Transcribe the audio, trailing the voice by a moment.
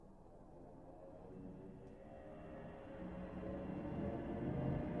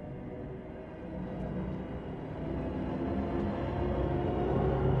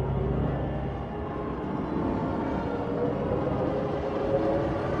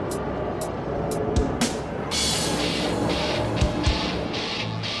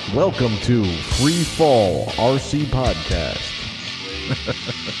Welcome to Free Fall RC Podcast.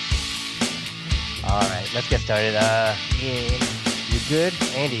 All right, let's get started. Ian, you good?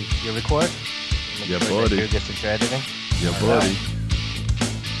 Andy, you record? Yeah, buddy. You're good to editing? Yeah, buddy.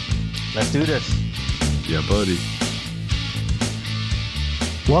 Let's do this. Yeah, buddy.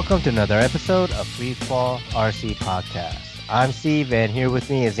 Welcome to another episode of Free Fall RC Podcast. I'm Steve, and here with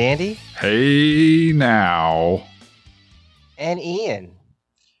me is Andy. Hey, now. And Ian.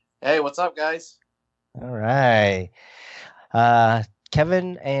 Hey, what's up, guys? All right.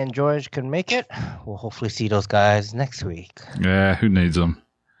 Kevin and George can make it. We'll hopefully see those guys next week. Yeah, who needs them?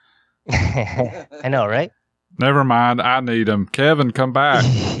 I know, right? Never mind, I need them. Kevin, come back.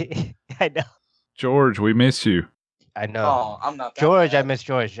 I know. George, we miss you. I know. Oh, I'm not that George, bad. I miss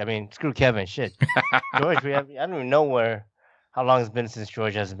George. I mean, screw Kevin. Shit. George, I don't even know how long it's been since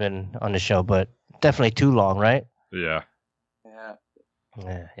George has been on the show, but definitely too long, right? Yeah.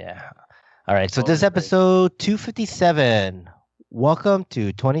 Yeah. Yeah. All right. So Totally this agree. episode 257. Welcome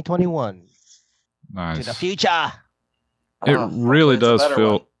to 2021. Nice. To the future. It Oh, really hopefully it's a does better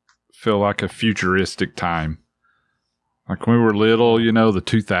one. feel like a futuristic time. Like when we were little, you know, the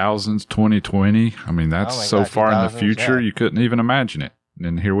 2000s, 2020. I mean, that's Oh my so God, far in the 2000s, future, yeah. you couldn't even imagine it.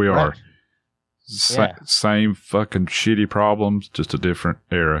 And here we are. Right. Yeah. Same fucking shitty problems, just a different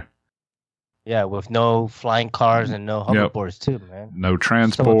era. Yeah, with no flying cars and no Yep. hoverboards too, man. No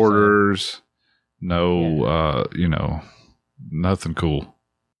transporters, no, nothing cool.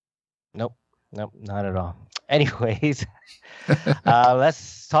 Nope, not at all. Anyways,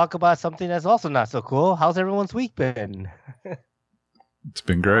 let's talk about something that's also not so cool. How's everyone's week been? It's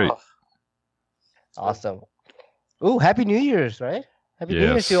been great. Oh, Awesome. Ooh, Happy New Year's, right? Happy New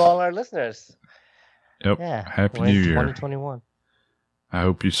Year's Yes. to all our listeners. Yep. Yeah. Happy we're in New Year. 2021. I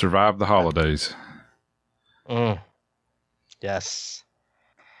hope you survive the holidays. Yes.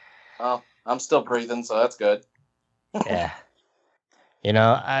 oh, I'm still breathing, so that's good. Yeah. You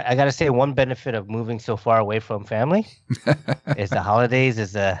know, I gotta say one benefit of moving so far away from family is the holidays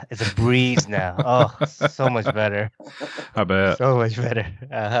is a breeze now. Oh, so much better. I bet. So much better.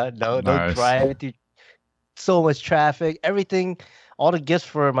 No Nice. driving through so much traffic. Everything, all the gifts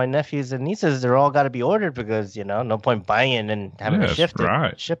for my nephews and nieces, they're all got to be ordered because no point buying it and having Yes, to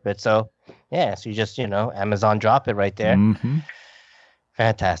right. ship it. So yeah, so you just Amazon drop it right there. Mm-hmm.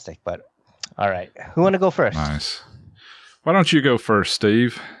 Fantastic. But all right, who want to go first? Nice. Why don't you go first,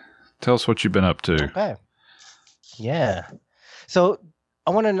 Steve? Tell us what you've been up to. Okay. Yeah. So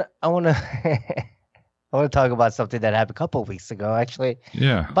I want to I want to talk about something that happened a couple of weeks ago, actually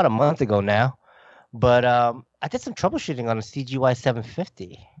Yeah. about a month ago now. But I did some troubleshooting on a CGY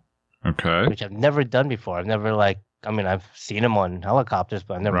 750, Okay. which I've never done before. I've seen them on helicopters,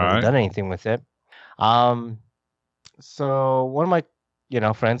 but I've never really Right. done anything with it. So one of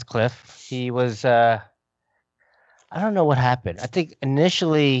my friends, Cliff, he was I don't know what happened. I think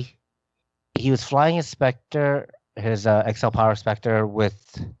initially he was flying his Spectre, his XL Power Spectre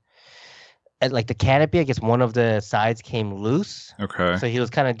with like the canopy. I guess one of the sides came loose. Okay. So he was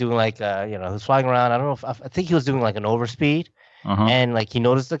kind of doing like, he was flying around. I don't know if I think he was doing like an overspeed, Uh-huh. and like he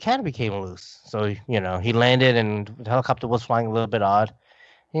noticed the canopy came loose. So he landed, and the helicopter was flying a little bit odd,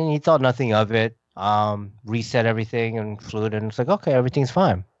 and he thought nothing of it. Reset everything and flew it, and it's like okay, everything's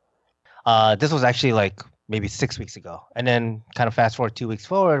fine. This was actually like maybe 6 weeks ago, and then kind of fast forward 2 weeks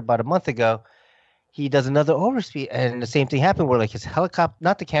forward, about a month ago, he does another overspeed, and the same thing happened where like his helicopter,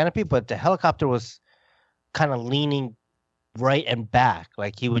 not the canopy, but the helicopter was kind of leaning right and back.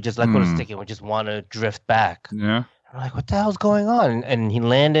 Like he would just let go of the stick and would just want to drift back. Yeah. I'm like, what the hell's going on? And he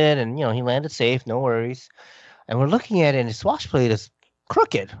landed, and he landed safe, no worries. And we're looking at it, and his swash plate is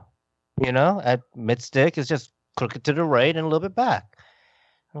crooked. At mid stick, it's just crooked to the right and a little bit back.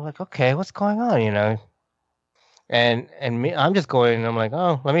 I'm like, okay, what's going on? And me, I'm just going, and I'm like,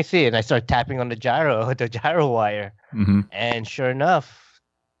 oh, let me see. And I start tapping on the gyro wire. Mm-hmm. And sure enough,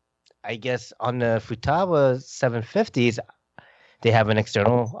 I guess on the Futaba 750s, they have an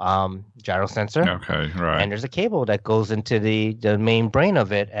external gyro sensor. Okay. Right. And there's a cable that goes into the main brain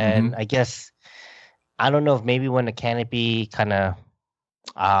of it. And I guess, I don't know if maybe when the canopy kind of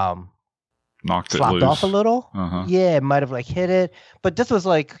Knocked it flopped loose. off a little. Uh-huh. Yeah, it might have like hit it. But that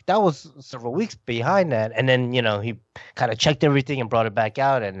was several weeks behind that. And then, he kind of checked everything and brought it back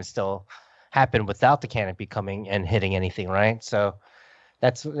out, and it still happened without the canopy coming and hitting anything, right? So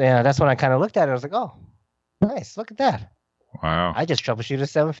that's when I kind of looked at it. I was like, oh, nice. Look at that. Wow. I just troubleshooted a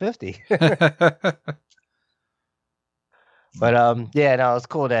 750. But it's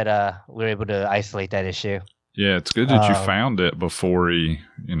cool that we were able to isolate that issue. Yeah, it's good that you found it before it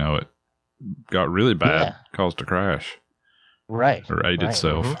got really bad, Yeah. caused a crash. Right. or ate right.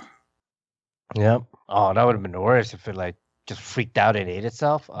 itself. Yep. Oh, that would have been the worst if it like just freaked out and ate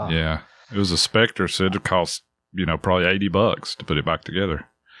itself. Oh. Yeah, it was a Spectre, so it cost probably $80 to put it back together.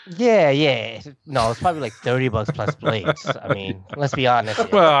 Yeah. No, it's probably like $30 plus blades. I mean, let's be honest. Here.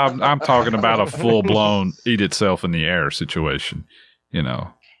 Well, I'm talking about a full blown eat itself in the air situation.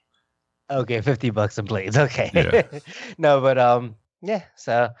 Okay, $50 a blades. Okay. Yeah. No, but yeah.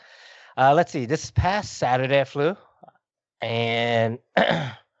 So, let's see. This past Saturday I flew, and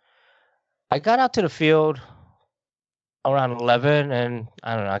I got out to the field around 11, and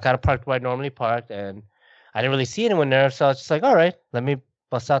I don't know. I got parked where I normally parked, and I didn't really see anyone there, so I was just like, all right, let me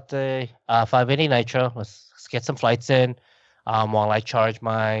bust out the 580 Nitro. Let's get some flights in, while I charge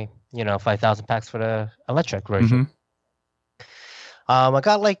my 5,000 packs for the electric version. Mm-hmm. I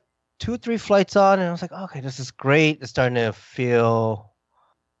got like 2 or 3 flights on, and I was like, okay, this is great. It's starting to feel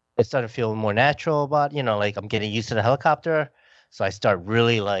more natural about, like I'm getting used to the helicopter. So I start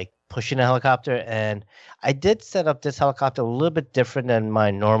really like pushing the helicopter, and I did set up this helicopter a little bit different than my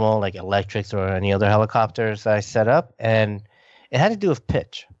normal like electrics or any other helicopters I set up, and it had to do with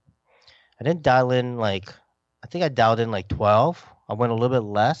pitch. I didn't dial in I think I dialed in like 12. I went a little bit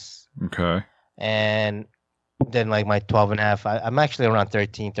less. Okay. And then like my 12 and a half, I'm actually around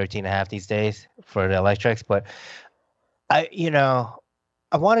 13 and a half these days for the electrics, but I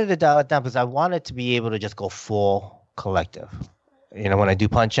wanted to dial it down because I wanted to be able to just go full collective. When I do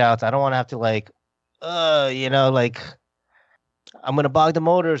punch outs, I don't want to have to I'm going to bog the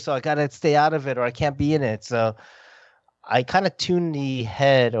motor, so I got to stay out of it or I can't be in it. So I kind of tune the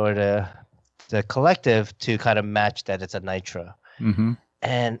head or the collective to kind of match that it's a Nitro. Mm-hmm.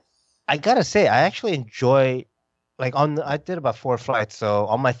 And I got to say, I actually enjoy, I did about 4 flights. So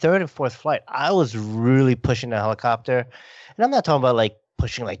on my 3rd and 4th flight, I was really pushing the helicopter. And I'm not talking about like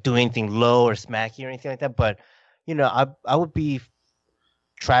pushing, like doing anything low or smacky or anything like that. But, I would be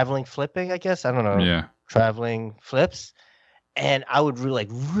traveling flipping, I guess. I don't know. Yeah. Traveling flips. And I would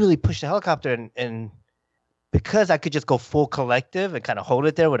really push the helicopter. And because I could just go full collective and kind of hold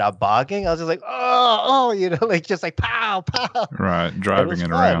it there without bogging, I was just like, just like pow, pow. Right. Driving it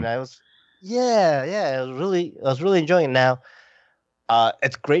fun. around. I was really enjoying it. Now,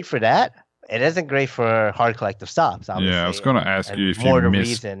 it's great for that. It isn't great for hard collective stops, obviously. Yeah, I was going to ask you if more you the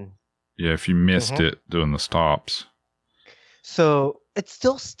missed. Reason. Yeah, if you missed it doing the stops. So it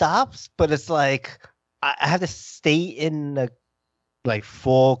still stops, but it's like I have to stay in the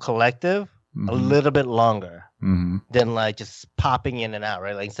full collective a little bit longer than just popping in and out,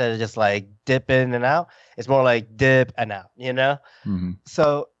 right? Like instead of just dip in and out, it's more like dip and out, Mm-hmm.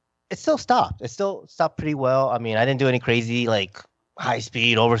 So it still stopped. It still stopped pretty well. I mean, I didn't do any crazy high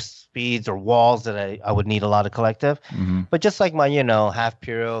speed, over speeds or walls that I would need a lot of collective. Mm-hmm. But just like my, half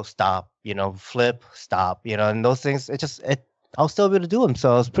Puro stop, flip, stop, and those things, I'll still be able to do them.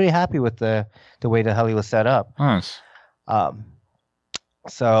 So I was pretty happy with the way the heli was set up. Nice.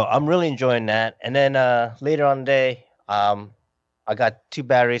 So I'm really enjoying that. And then later on the day, I got 2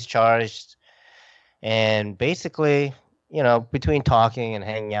 batteries charged, and basically, between talking and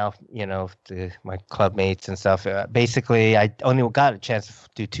hanging out, with my club mates and stuff, basically I only got a chance to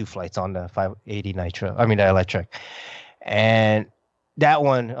do 2 flights on the 580 Nitro. I mean, the electric. And that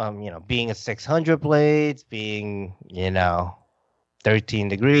one, being a 600 blades, being, 13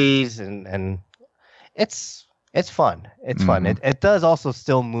 degrees, and it's fun. It's fun. It does also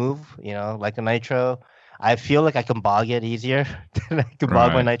still move, like a Nitro. I feel like I can bog it easier than I can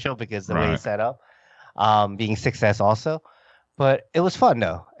bog my Nitro because the way it's set up. Being 6S also. But it was fun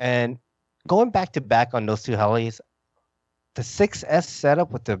though. And going back to back on those 2 helis, the 6S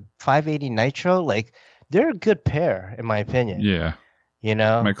setup with the 580 Nitro, they're a good pair in my opinion. Yeah.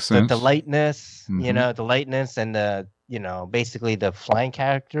 Makes the sense. lightness, the lightness and the, basically the flying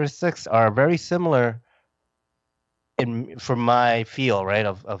characteristics are very similar for my feel, right?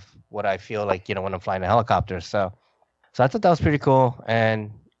 Of what I feel like, when I'm flying a helicopter. So I thought that was pretty cool.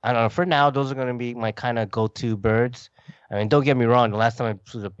 And I don't know, for now, those are going to be my kind of go-to birds. I mean, don't get me wrong. The last time I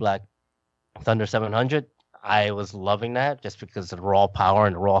flew the Black Thunder 700, I was loving that just because of the raw power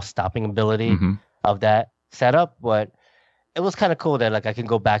and the raw stopping ability of that setup. But it was kind of cool that I can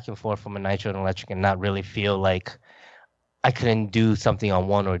go back and forth from a Nitro and electric and not really feel like I couldn't do something on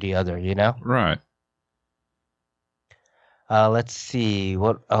one or the other, Right. Let's see.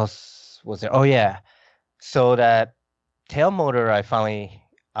 What else was there? Oh, yeah. So that tail motor, I finally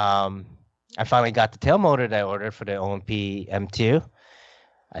got the tail motor that I ordered for the OMP M2.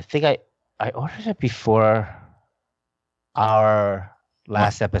 I think I ordered it before our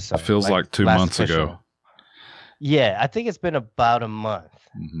last episode. It feels like 2 months ago. Yeah, I think it's been about a month.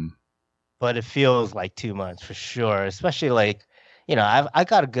 but it feels like 2 months for sure. Especially like, I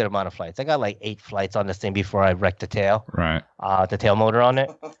got a good amount of flights. I got like 8 flights on this thing before I wrecked the tail. Right. The tail motor on it.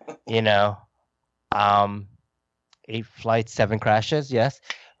 You know, 8 flights, 7 crashes. Yes,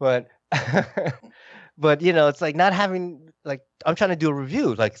 but but it's like not having like I'm trying to do a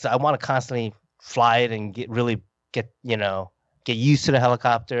review. Like so I want to constantly fly it and get used to the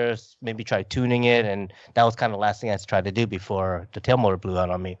helicopters, maybe try tuning it. And that was kind of the last thing I tried to do before the tail motor blew out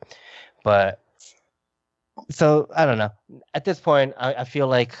on me. But so I don't know. At this point, I feel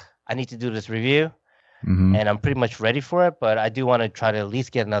like I need to do this review and I'm pretty much ready for it. But I do want to try to at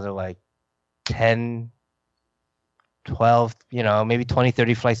least get another like 10, 12, maybe 20,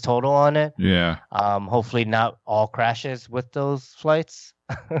 30 flights total on it. Yeah. Hopefully not all crashes with those flights.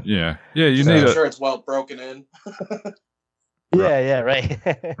 Yeah. You So need I'm sure it's well broken in. Yeah, right.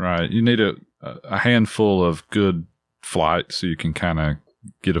 Right. You need a handful of good flights so you can kind of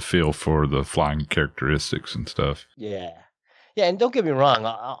get a feel for the flying characteristics and stuff. Yeah, and don't get me wrong.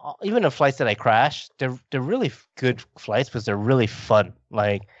 Even the flights that I crashed, they're really good flights because they're really fun.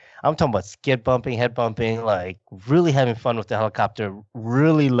 Like I'm talking about skid bumping, head bumping, like really having fun with the helicopter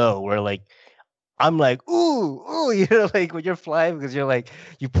really low. Where like I'm like ooh, like when you're flying because you're like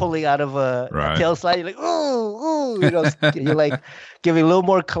you're pulling out of a tail slide. You're like ooh, you're like giving a little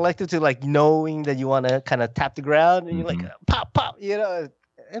more collective to like knowing that you want to kind of tap the ground and you're like pop,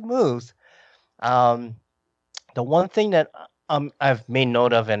 it moves. The one thing that I've made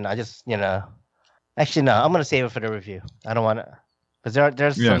note of, and I just actually no, I'm gonna save it for the review. I don't want to because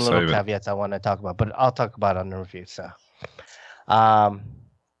there's some little caveats I want to talk about, but I'll talk about it on the review. So, all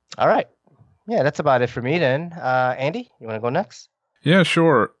right. Yeah, that's about it for me then. Andy, you want to go next? Yeah,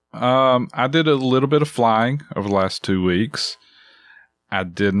 sure. I did a little bit of flying over the last 2 weeks. I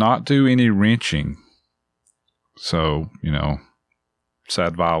did not do any wrenching. So,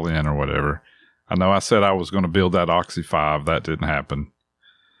 sad violin or whatever. I know I said I was going to build that Oxy 5. That didn't happen.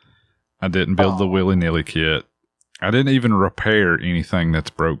 I didn't build the willy-nilly kit. I didn't even repair anything that's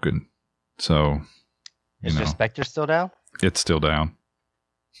broken. So, Is your Spectre still down? It's still down.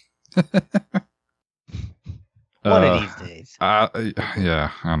 One of these days.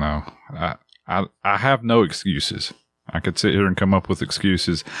 Yeah, I know. I have no excuses. I could sit here and come up with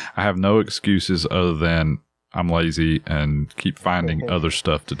excuses. I have no excuses other than I'm lazy and keep finding other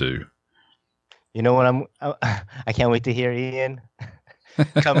stuff to do. You know what I can't wait to hear Ian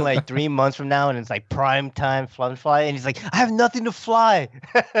come like 3 months from now and it's like prime time fly and he's like, I have nothing to fly.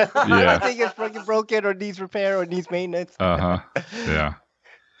 Yeah. Nothing is fucking broken or needs repair or needs maintenance. Yeah.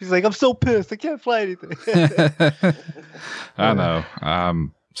 He's like, I'm so pissed. I can't fly anything. I know.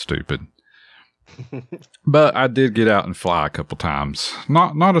 I'm stupid. But I did get out and fly a couple times.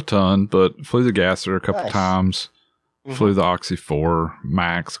 Not a ton, but flew the Gasser a couple times. Flew the Oxy 4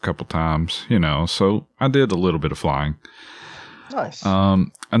 Max a couple times, so I did a little bit of flying. Nice.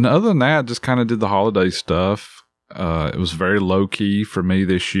 And other than that, just kind of did the holiday stuff. It was very low key for me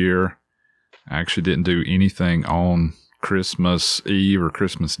this year. I actually didn't do anything on Christmas Eve or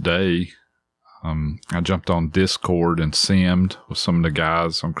Christmas Day. I jumped on Discord and simmed with some of the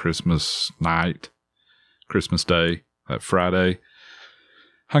guys on Christmas Day, that Friday.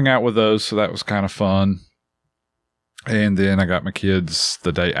 Hung out with those, so that was kind of fun. And then I got my kids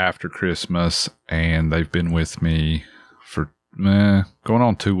the day after Christmas, and they've been with me for going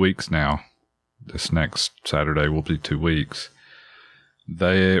on 2 weeks now. This next Saturday will be 2 weeks.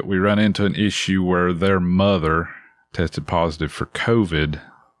 We run into an issue where their mother tested positive for COVID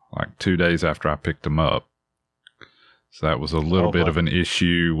like 2 days after I picked them up. So that was a little bit of an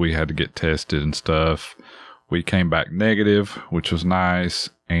issue. We had to get tested and stuff. We came back negative, which was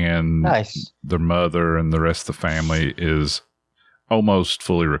nice. And their mother and the rest of the family is almost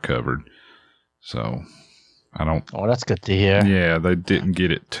fully recovered. So I don't. Oh, that's good to hear. Yeah, they didn't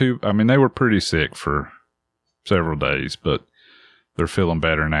get it they were pretty sick for several days, but they're feeling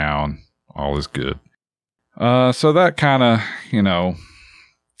better now and all is good. So that kind of,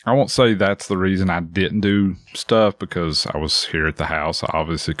 I won't say that's the reason I didn't do stuff because I was here at the house. I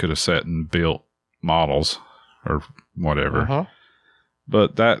obviously could have sat and built models or whatever.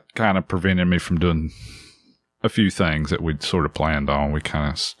 But that kind of prevented me from doing a few things that we'd sort of planned on. We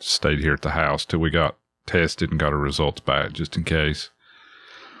kind of stayed here at the house till we got tested and got our results back just in case.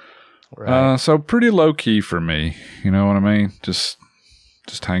 Right. So pretty low key for me. You know what I mean? Just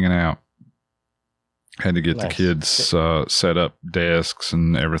hanging out. Had to get the kids set up desks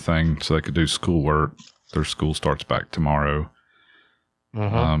and everything so they could do schoolwork. Their school starts back tomorrow.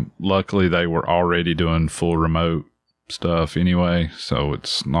 Luckily, they were already doing full remote stuff anyway, so it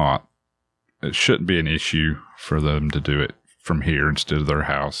shouldn't be an issue for them to do it from here instead of their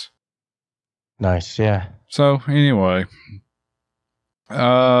house. Nice, yeah. So anyway,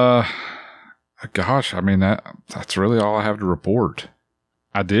 gosh, I mean that's really all I have to report.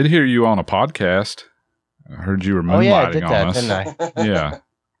 I did hear you on a podcast. I heard you were Oh yeah, I moonlighting did on that, us. didn't I? Yeah,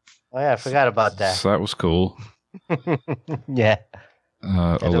 Oh yeah, I forgot about that. so that was cool. Yeah,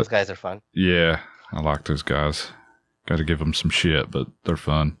 Uh, those guys are fun. yeah, I like those guys. Got to give them some shit, but they're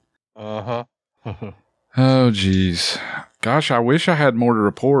fun. Uh-huh. Oh, geez. Gosh, I wish I had more to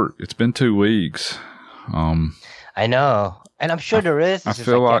report. It's been 2 weeks. I know. And I'm sure there is. I It's just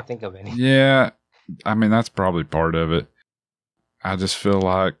feel I like- can't think of any. Yeah, I mean, that's probably part of it. I just feel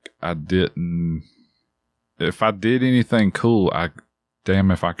like I didn't. If I did anything cool, damn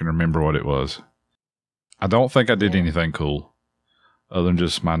if I can remember what it was. I don't think I did Yeah. anything cool other than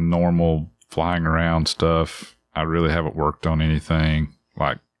just my normal flying around stuff. I really haven't worked on anything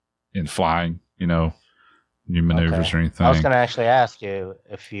like in flying, new maneuvers Okay. or anything. I was gonna actually ask you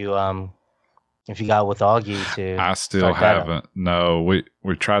if you got with Augie to. I still start that up. haven't. No, we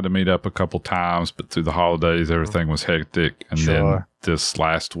tried to meet up a couple times, but through the holidays, everything was hectic. And then Sure. this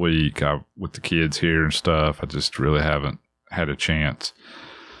last week, with the kids here and stuff, I just really haven't had a chance.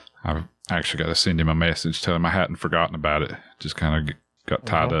 I've actually got to send him a message, tell him I hadn't forgotten about it. Just kind of got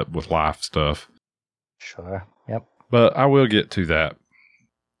tied up with life stuff. Sure. Yep. But I will get to that.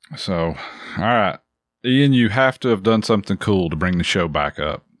 So, all right. Ian, you have to have done something cool to bring the show back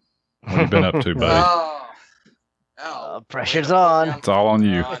up. What have you been up to, buddy? Pressure's Way to put me on. It's all on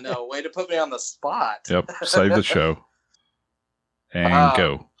you. Oh, no, way to put me on the spot. Yep. Save the show. And Oh.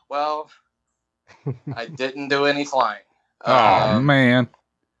 go. Well, I didn't do any flying. Oh, man.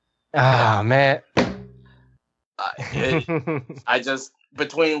 Ah man. I just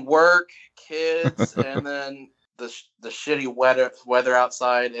between work, kids, and then the shitty weather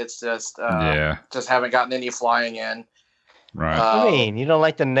outside. It's just Yeah. just haven't gotten any flying in. Right. I mean, you don't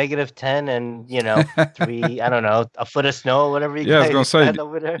like the -10 and 3, I don't know, a foot of snow or whatever you Yeah, I was guys gonna say, had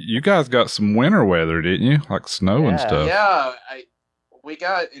over there. you guys got some winter weather, didn't you? Like snow and Yeah. stuff. Yeah, we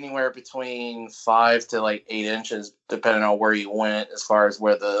got anywhere between 5 to like 8 inches, depending on where you went, as far as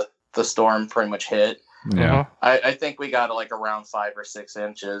where the storm pretty much hit. Yeah. Uh-huh. I think we got like around 5 or 6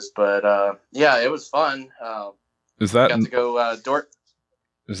 inches, but yeah, it was fun. Is that Got to go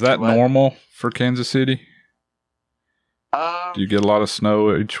is that What? normal for Kansas City? Do you get a lot of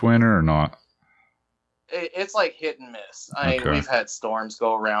snow each winter or not? It's like hit and miss. I mean, Okay. we've had storms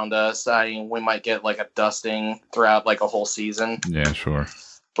go around us. I mean, we might get like a dusting throughout like a whole season, Yeah, sure.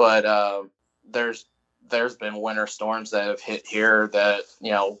 but there's been winter storms that have hit here that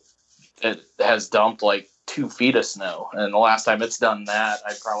it has dumped like 2 feet of snow, and the last time it's done that,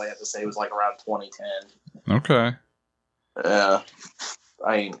 I probably have to say it was like around 2010. Okay. I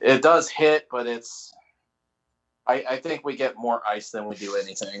mean, it does hit, but it's. I think we get more ice than we do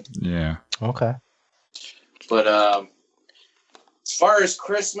anything. Yeah. Okay. But as far as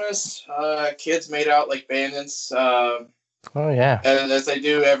Christmas, kids made out like bandits, Oh yeah. as they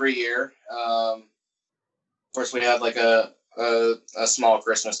do every year. Of course, we had like a small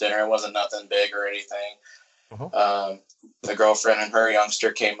Christmas dinner. It wasn't nothing big or anything. The girlfriend and her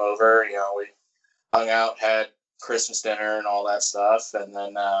youngster came over. We hung out, had Christmas dinner and all that stuff, and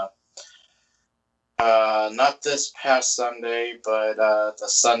then not this past Sunday, but the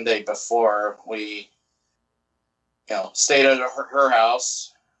Sunday before, we stayed at her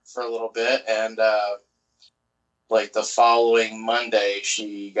house for a little bit, and like the following Monday,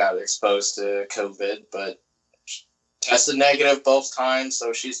 she got exposed to COVID, but tested negative both times,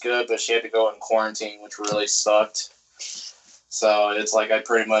 so she's good, but she had to go in quarantine, which really sucked. So it's like I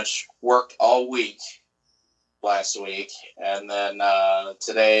pretty much worked all week last week, and then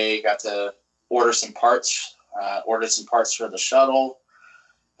today got to ordered some parts for the shuttle,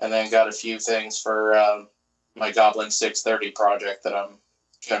 and then got a few things for my Goblin 630 project that I'm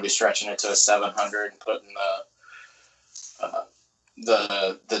going to be stretching it to a 700 and putting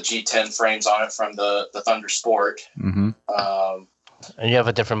the G10 frames on it from the Thunder Sport. Mm-hmm. And you have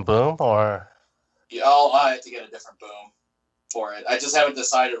a different boom, or? I have to get a different boom for it. I just haven't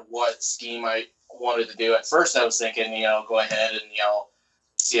decided what scheme I wanted to do. At first, I was thinking, go ahead and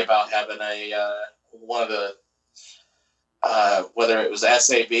see about having one of the whether it was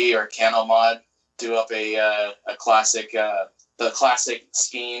SAB or CanoMod do up a classic the classic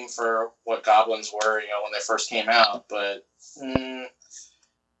scheme for what Goblins were when they first came out, but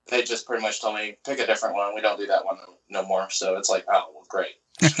they just pretty much told me pick a different one. We don't do that one no more. So it's like, oh well, great.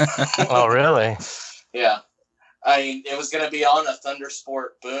 Oh really? Yeah. It was going to be on a Thunder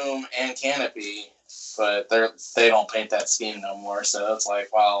Sport boom and canopy, but they don't paint that scheme no more. So it's like,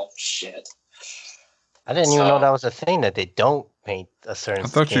 well, shit. I didn't even know that was a thing, that they don't paint a certain I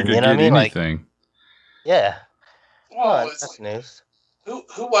thought you skin, could know get what I mean? anything. Yeah. Well, Oh, it's that's like news. who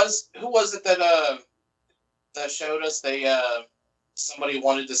was it that that showed us they somebody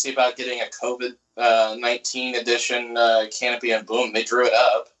wanted to see about getting a COVID 19 edition canopy, and boom, they drew it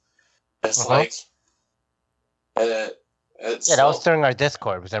up. It's like it's Yeah, that was still, during our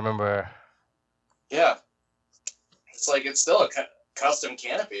Discord because I remember. yeah, it's like it's still a custom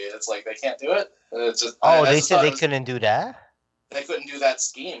canopy. It's like they can't do it. It's just I They just said thought they couldn't do that. they couldn't do that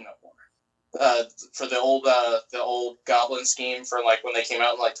scheme no more. For the old Goblin scheme for like when they came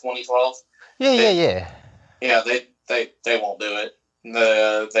out in like 2012. Yeah. Yeah, they won't do it.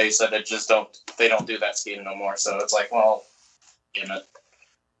 They said they don't do that scheme no more. So it's like, well, damn it.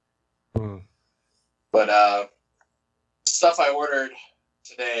 But stuff I ordered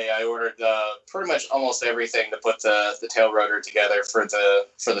today, I ordered pretty much almost everything to put the tail rotor together for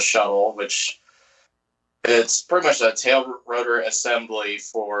the shuttle, which it's pretty much a tail rotor assembly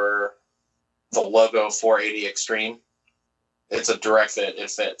for the Logo 480 Extreme. It's a direct fit.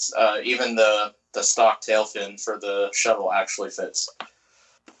 It fits. Even the stock tail fin for the shuttle actually fits.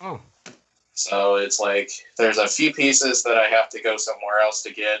 Oh. So it's like there's a few pieces that I have to go somewhere else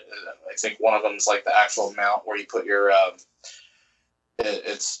to get. I think one of them is like the actual mount where you put your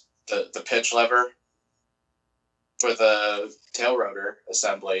it's the pitch lever for the tail rotor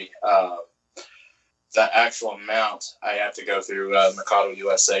assembly. The actual mount I have to go through Mikado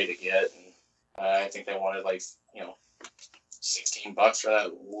USA to get. And, I think they wanted like $16 for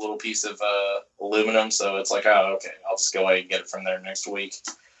that little piece of aluminum. So it's like, oh, okay, I'll just go ahead and get it from there next week.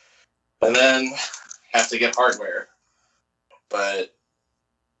 And then have to get hardware. But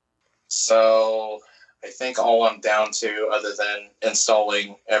so I think all I'm down to, other than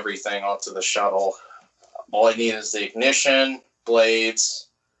installing everything onto the shuttle, all I need is the ignition, blades,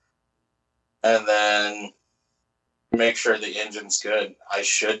 and then make sure the engine's good. I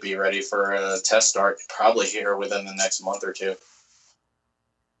should be ready for a test start probably here within the next month or two.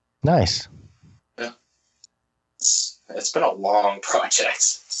 Nice. Yeah. It's been a long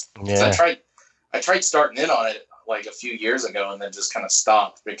project. Yeah. I tried starting in on it like a few years ago and then just kind of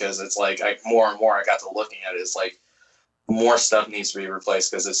stopped because it's like more and more I got to looking at it. It's like more stuff needs to be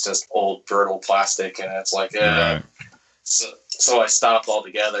replaced because it's just old brittle plastic, and it's like Right. So I stopped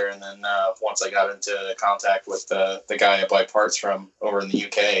altogether, and then once I got into contact with the guy I buy parts from over in the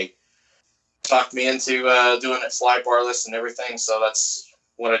UK, talked me into doing it fly barless and everything. So that's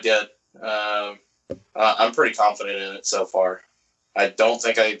what I did. I'm pretty confident in it so far. I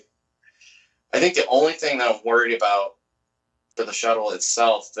think the only thing that I'm worried about for the shuttle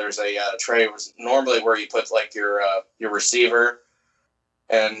itself, there's a tray normally where you put like your receiver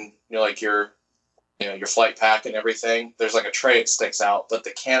and like your flight pack and everything. There's like a tray that sticks out, but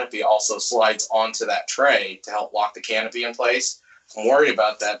the canopy also slides onto that tray to help lock the canopy in place. I'm worried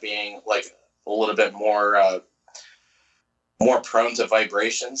about that being like a little bit more prone to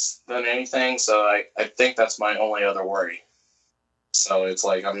vibrations than anything. So I think that's my only other worry. So it's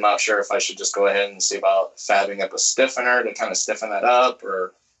like, I'm not sure if I should just go ahead and see about fabbing up a stiffener to kind of stiffen that up,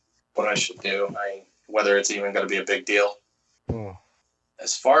 or what I should do. Whether it's even going to be a big deal.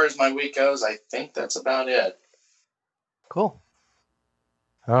 As far as my week goes, I think that's about it. Cool.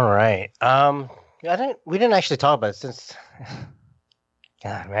 All right. We didn't actually talk about it since.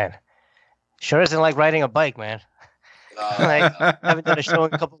 God, man, sure isn't like riding a bike, man. Like, I haven't done a show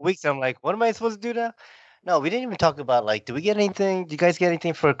in a couple of weeks. I'm like, what am I supposed to do now? No, we didn't even talk about like, do we get anything? Do you guys get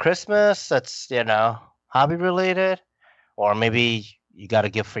anything for Christmas that's hobby related, or maybe you got a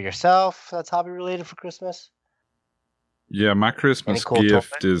gift for yourself that's hobby related for Christmas? Yeah, my Christmas cool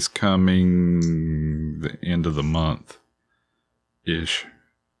gift is coming the end of the month ish.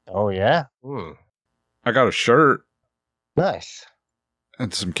 Oh yeah. I got a shirt Nice.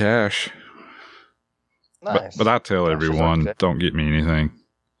 and some cash. Nice. But I tell Cash is everyone, always good. don't get me anything.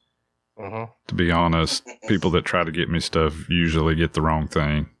 To be honest, people that try to get me stuff usually get the wrong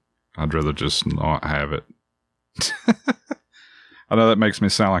thing. I'd rather just not have it. I know that makes me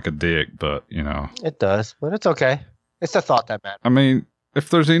sound like a dick, but It does, but it's okay. It's the thought that matters. I mean, if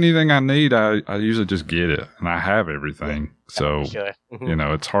there's anything I need, I usually just get it, and I have everything. So Sure.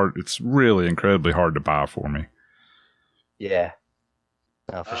 it's hard. It's really incredibly hard to buy for me. Yeah.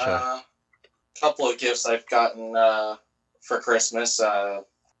 No, for sure. A couple of gifts I've gotten for Christmas.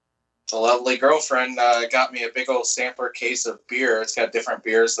 The lovely girlfriend got me a big old sampler case of beer. It's got different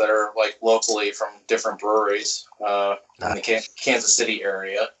beers that are like locally from different breweries in the Kansas City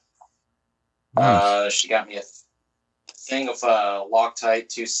area. Nice. She got me a thing of Loctite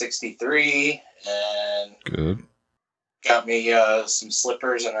 263 and Good. got me some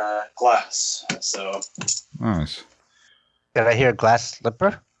slippers and a glass. So Nice. Did I hear glass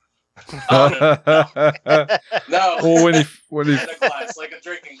slipper? No. Well, when he In a glass, like a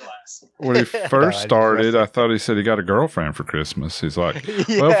drinking glass. when he No, I first just started, messed I thought he said he got a girlfriend for Christmas. He's like,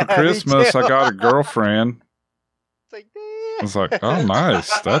 Yeah, well, for me Christmas, too. I got a girlfriend. It's like, I was like, oh,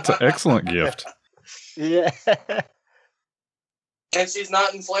 nice. That's an excellent gift. yeah. And she's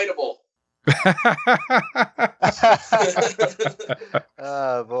not inflatable.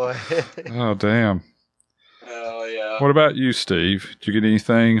 Oh boy. Oh, damn. Oh, yeah. What about you, Steve? Did you get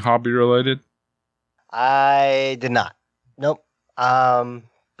anything hobby related? I did not. Nope.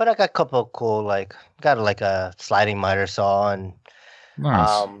 But I got a couple of cool, got like a sliding miter saw, and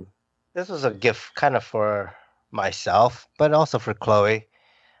Nice. this was a gift kind of for myself, but also for Chloe.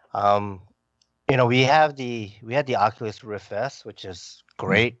 We had the Oculus Rift S, which is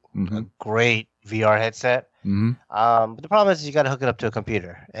great, a great VR headset. Mm-hmm. But the problem is you got to hook it up to a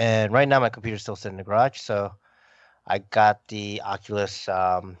computer, and right now my computer's still sitting in the garage, so I got the Oculus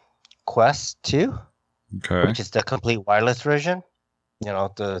Quest 2, Okay. which is the complete wireless version.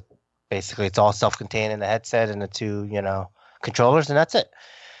 Basically it's all self-contained in the headset and the two, controllers, and that's it.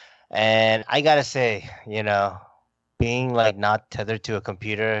 And I gotta say, being like not tethered to a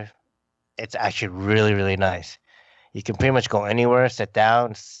computer, it's actually really, really nice. You can pretty much go anywhere, sit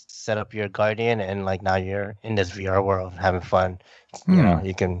down, set up your Guardian, and like now you're in this VR world having fun.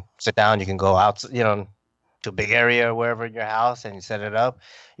 You can sit down, you can go out, to a big area or wherever in your house, and you set it up.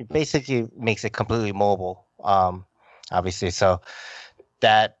 It basically makes it completely mobile. Obviously, so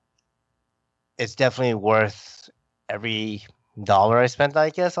that it's definitely worth every dollar I spent, I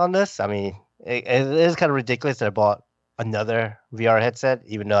guess, on this. I mean, it is kind of ridiculous that I bought another VR headset,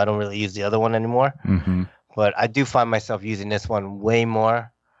 even though I don't really use the other one anymore. Mm-hmm. But I do find myself using this one way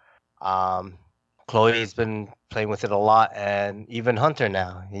more. Chloe's been playing with it a lot, and even Hunter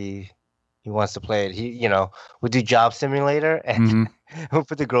now. He wants to play it. We do Job Simulator, and we'll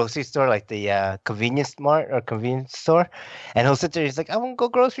put the grocery store, like the convenience mart or convenience store, and he'll sit there. He's like, "I want to go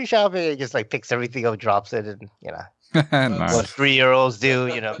grocery shopping." And he just like picks everything up, drops it, and Nice. what 3-year-olds do.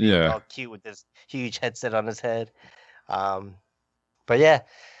 Being Yeah. all cute with this huge headset on his head. But yeah,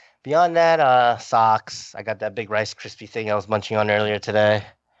 beyond that, socks. I got that big Rice Krispie thing I was munching on earlier today,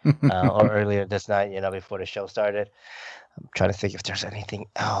 or earlier this night. Before the show started. I'm trying to think if there's anything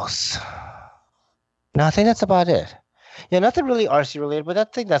else. No, I think that's about it. Yeah, nothing really RC related, but I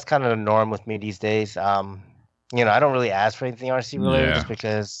think that's kind of the norm with me these days. I don't really ask for anything RC related just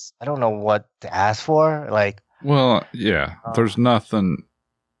because I don't know what to ask for. Like, well, yeah, there's nothing.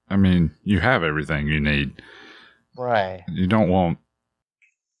 I mean, you have everything you need. Right. You don't want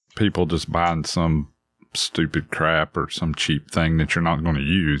people just buying some stupid crap or some cheap thing that you're not going to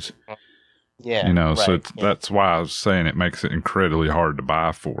use. Yeah. Right. So that's why I was saying it makes it incredibly hard to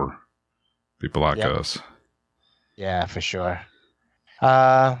buy for people like us. Yeah, for sure.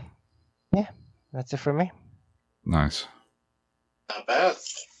 Yeah, that's it for me. Nice. Not bad.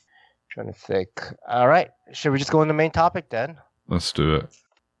 Trying to think. All right. Should we just go on the main topic then? Let's do it.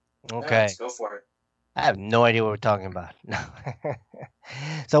 Okay. Yeah, let's go for it. I have no idea what we're talking about.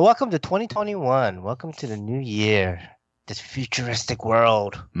 So welcome to 2021. Welcome to the new year. This futuristic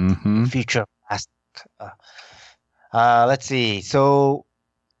world. Mm-hmm. Future plastic. Let's see. So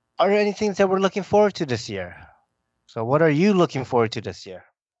are there any things that we're looking forward to this year? So what are you looking forward to this year?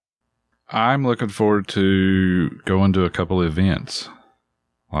 I'm looking forward to going to a couple of events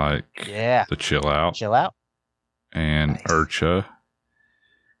like the Chill Out and Nice. Urcha.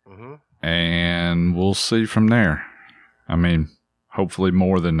 Mm-hmm. And we'll see from there. I mean, hopefully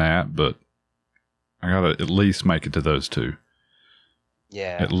more than that, but I got to at least make it to those two.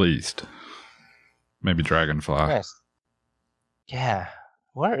 Yeah. At least. Maybe Dragonfly. Nice. Yeah.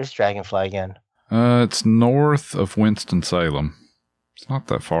 Where is Dragonfly again? It's north of Winston-Salem. It's not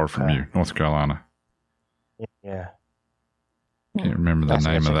that far from Okay. you, North Carolina. Yeah. Can't remember the Nice,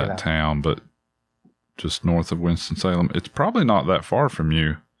 name I'll of check it that out. town, but just north of Winston-Salem. It's probably not that far from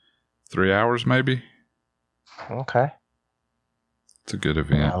you. 3 hours, maybe. Okay. It's a good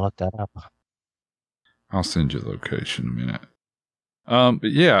event. I'll look that up. I'll send you the location in a minute.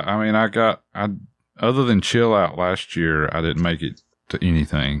 But yeah, I mean, I other than Chill Out last year, I didn't make it to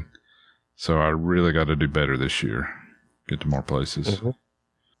anything. So I really got to do better this year. Get to more places. Mhm.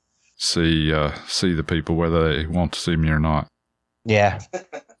 See the people, whether they want to see me or not. Yeah.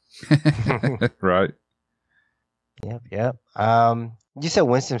 Right? Yep. You said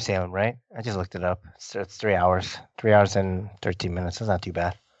Winston-Salem, right? I just looked it up. It's 3 hours. 3 hours and 13 minutes. That's not too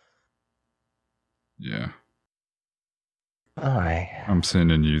bad. Yeah. All right. I'm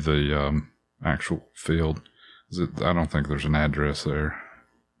sending you the actual field. I don't think there's an address there.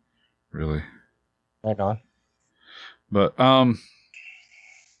 Really. Right on. But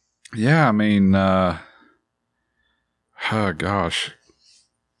Yeah, I mean, oh gosh,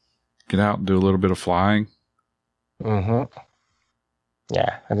 get out and do a little bit of flying. Mm-hmm.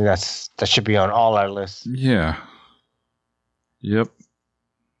 Yeah, I think that should be on all our lists. Yeah. Yep.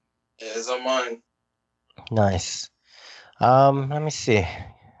 It is on mine. Nice. Let me see.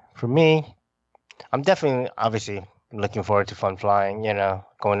 For me, I'm definitely obviously looking forward to fun flying.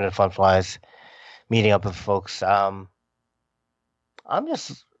 Going to the fun flies, meeting up with folks. I'm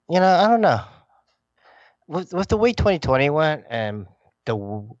just I don't know. With the way 2020 went and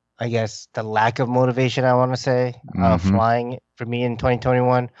I guess the lack of motivation, I want to say, flying for me in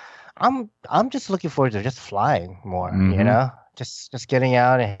 2021, I'm just looking forward to just flying more. Just getting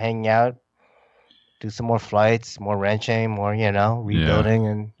out and hanging out, do some more flights, more wrenching, more rebuilding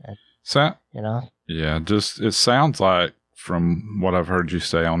and So, yeah, just it sounds like from what I've heard you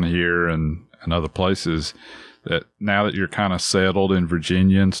say on here and other places that now that you're kind of settled in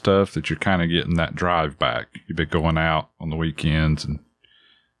Virginia and stuff, that you're kind of getting that drive back. You've been going out on the weekends and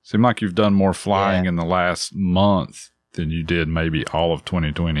seem like you've done more flying in the last month than you did maybe all of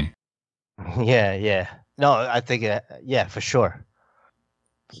 2020. Yeah. No, I think, for sure.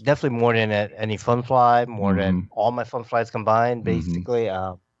 Definitely more than at any fun fly, more than all my fun flies combined, basically.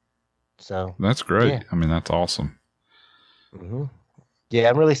 So that's great. Yeah. I mean, that's awesome. Yeah,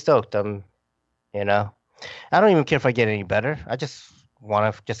 I'm really stoked. I don't even care if I get any better. I just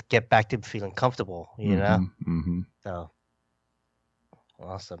want to just get back to feeling comfortable, So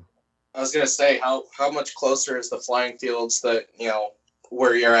awesome. I was gonna say, how much closer is the flying fields that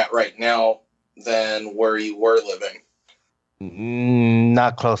where you're at right now than where you were living?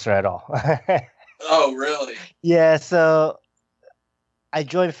 Not closer at all. Oh, really? Yeah. So I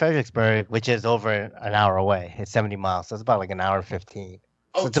joined Fredericksburg, which is over an hour away. It's 70 miles, so it's about like an hour and 15.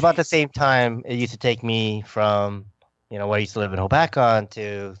 So it's about the same time it used to take me from, where I used to live in Hobacon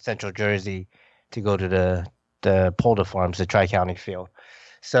to Central Jersey to go to the Polder Farms, the Tri-County field.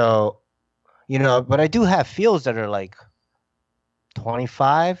 So, but I do have fields that are like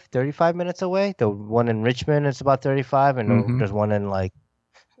 25, 35 minutes away. The one in Richmond is about 35, and there's one in like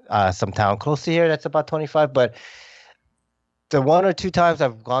some town close to here that's about 25. But the one or two times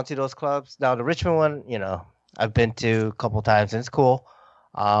I've gone to those clubs, now the Richmond one, I've been to a couple times and it's cool.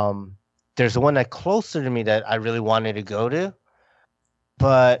 There's one that closer to me that I really wanted to go to,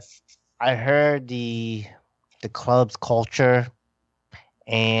 but I heard the club's culture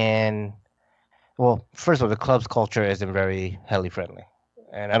and, well, first of all, the club's culture isn't very heli friendly,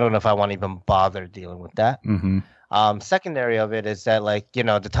 and I don't know if I want to even bother dealing with that. Secondary of it is that, like,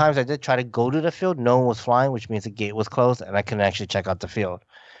 the times I did try to go to the field, no one was flying, which means the gate was closed and I couldn't actually check out the field.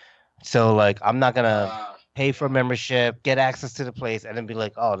 So, like, I'm not gonna pay for a membership, get access to the place, and then be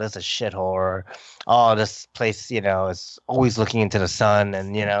like, oh, this is a shithole, or oh, this place, is always looking into the sun,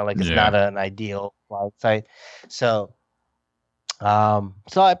 and it's not an ideal flight site. So,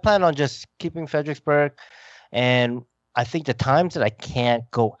 so I plan on just keeping Fredericksburg, and I think the times that I can't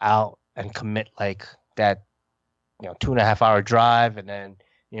go out and commit like that, 2.5 hour drive, and then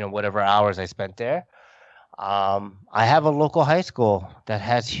whatever hours I spent there. I have a local high school that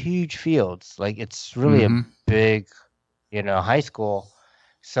has huge fields. Like, it's really a big, high school.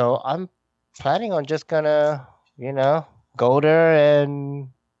 So I'm planning on just gonna, go there and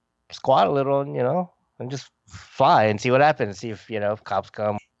squat a little, and just fly and see what happens. See if, if cops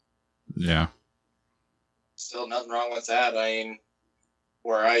come. Yeah. Still nothing wrong with that. I mean,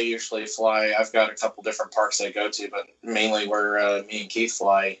 where I usually fly, I've got a couple different parks I go to, but mainly where me and Keith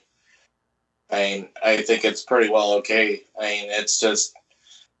fly, I mean, I think it's pretty well okay. I mean, it's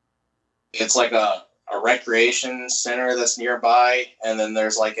like a recreation center that's nearby, and then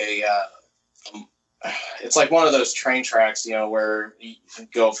there's like it's like one of those train tracks, where you can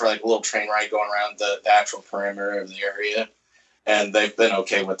go for like a little train ride going around the actual perimeter of the area, and they've been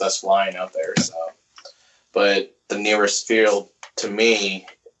okay with us flying out there. So, but the nearest field to me,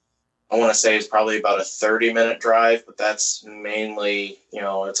 I want to say is probably about a 30-minute drive, but that's mainly,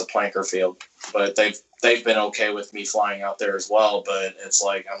 it's a planker field. But they've been okay with me flying out there as well. But it's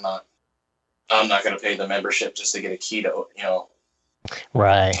like I'm not going to pay the membership just to get a key to,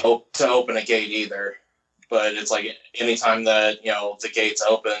 right, to open a gate either. But it's like anytime that the gate's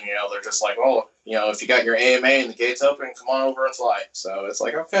open, they're just like, oh, if you got your AMA and the gate's open, come on over and fly. So it's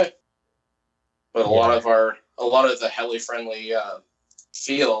like, okay. But a lot of the heli friendly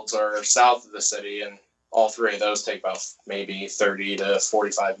fields are south of the city, and all three of those take about maybe 30 to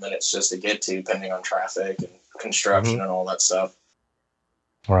 45 minutes just to get to, depending on traffic and construction and all that stuff.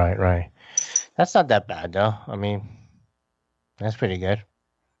 Right. That's not that bad, though. I mean, that's pretty good.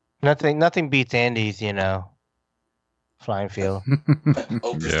 Nothing beats Andy's, flying field.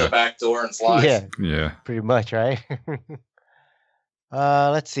 Opens Yeah. the back door and flies. Yeah, Yeah. pretty much, right?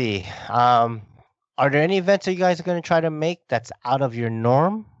 Let's see. Are there any events that you guys are going to try to make that's out of your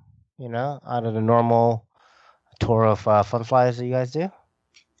norm? You know, out of the normal tour of fun flyers that you guys do?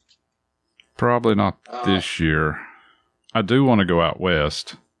 Probably not this year. I do want to go out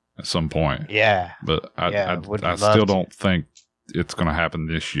west at some point, Yeah. but Yeah, I would I love still to. don't think it's going to happen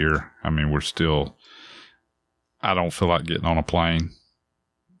this year. I mean, we're still. I don't feel like getting on a plane,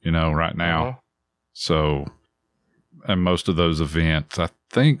 right now. Mhm. So, and most of those events, I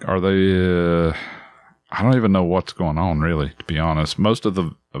think, are they? I don't even know what's going on, really, to be honest. Most of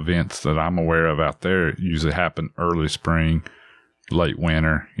the events that I'm aware of out there usually happen early spring, late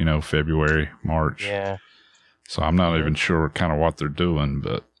winter, February, March. Yeah. So I'm not even sure kind of what they're doing,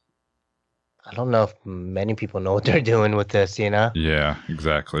 but I don't know if many people know what they're doing with this, you know? yeah,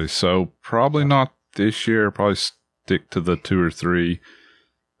 exactly. So probably not this year. Probably stick to the 2 or 3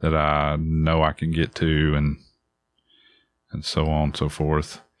 that I know I can get to, and so on and so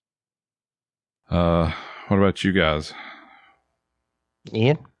forth. What about you guys?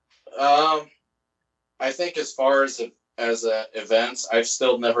 Ian? I think as far as events, I've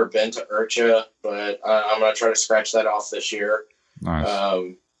still never been to IRCHA, but I'm gonna try to scratch that off this year.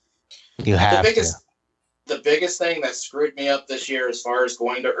 Nice. You have The biggest thing that screwed me up this year as far as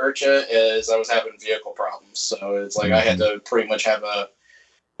going to IRCHA is I was having vehicle problems. So it's like I had to pretty much have a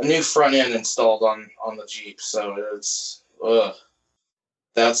new front end installed on the Jeep. So it's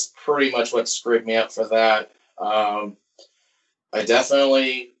that's pretty much what screwed me up for that. I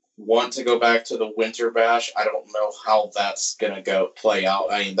definitely want to go back to the Winter Bash. I don't know how that's gonna play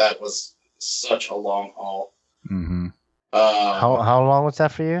out. I mean, that was such a long haul. Mm-hmm. How long was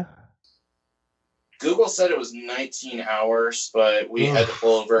that for you? Google said it was 19 hours, but we had to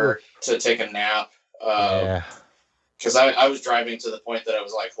pull over to take a nap. Yeah. Because I was driving to the point that I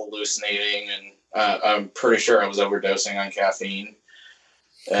was like hallucinating, and I'm pretty sure I was overdosing on caffeine.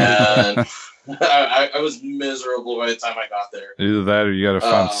 And I was miserable by the time I got there. Either that or you got to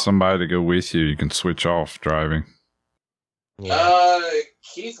find somebody to go with you. You can switch off driving. Yeah.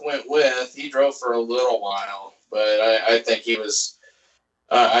 Keith went with. He drove for a little while, but I think he was.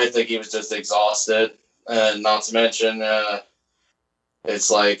 I think he was just exhausted, and not to mention, it's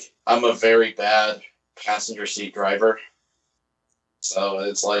like I'm a very bad passenger seat driver, so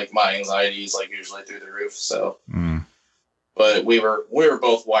it's like my anxiety is like usually through the roof. So, but we were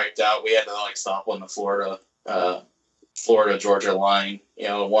both wiped out. We had to like stop on the Florida Georgia line,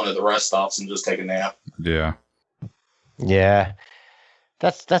 one of the rest stops, and just take a nap. Yeah. Yeah.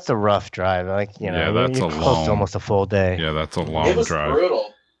 That's a rough drive. Like, Yeah, that's you're a close long- to almost a full day. Yeah, that's a long It was drive.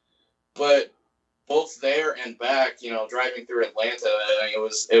 brutal, but both there and back, driving through Atlanta,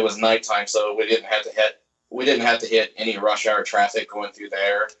 it was nighttime, so we didn't have to hit any rush hour traffic going through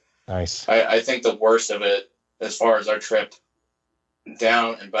there. Nice. I think the worst of it, as far as our trip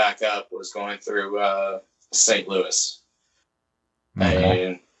down and back up, was going through St. Louis.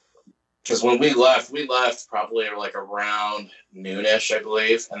 And because when we left probably like around noonish, I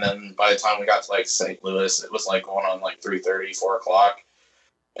believe. And then by the time we got to like St. Louis, it was like going on like 3:30, 4 o'clock.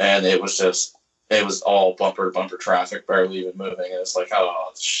 And it was all bumper to bumper traffic, barely even moving. And it's like,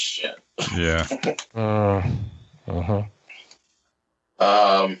 oh, shit. Yeah.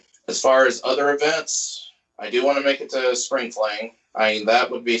 As far as other events, I do want to make it to Spring Fling. I mean, that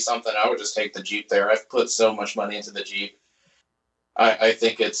would be something I would just take the Jeep there. I've put so much money into the Jeep. I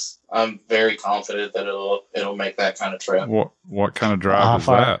think I'm very confident that it'll make that kind of trip. What kind of drive is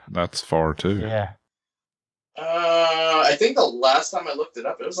that? That's far too. Yeah. I think the last time I looked it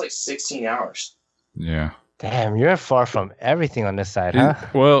up, it was like 16 hours. Yeah. Damn, you're far from everything on this side, huh?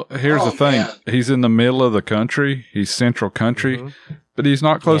 Well, here's the thing. Man. He's in the middle of the country. He's central country, but he's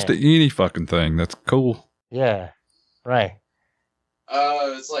not close to any fucking thing. That's cool. Yeah. Right.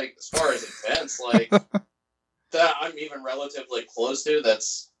 It's like, as far as events, like, that I'm even relatively close to,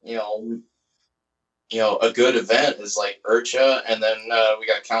 that's, a good event is like IRCHA, and then we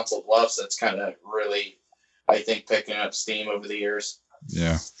got Council Bluffs that's kind of really, I think, picking up steam over the years.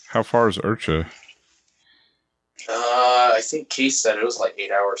 Yeah. How far is IRCHA? I think Keith said it was like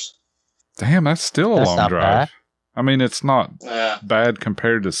 8 hours. Damn, that's still a long not drive. bad. I mean, it's not Yeah. bad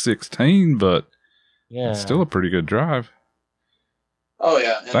compared to 16, but Yeah. it's still a pretty good drive. Oh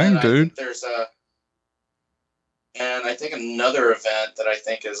yeah. And Dang, then I dude. think there's and I think another event that I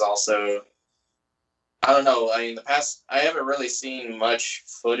think is also, I don't know. I mean, I haven't really seen much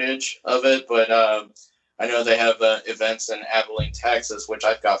footage of it, but I know they have events in Abilene, Texas, which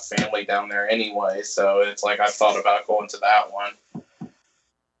I've got family down there anyway. So it's like I've thought about going to that one.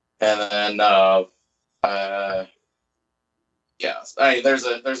 And then Yeah, there's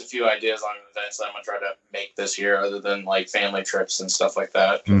a few ideas on events that I'm gonna try to make this year, other than like family trips and stuff like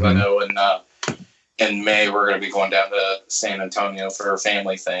that. Because I know in May we're gonna be going down to San Antonio for a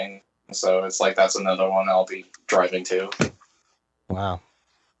family thing, so it's like that's another one I'll be driving to. Wow.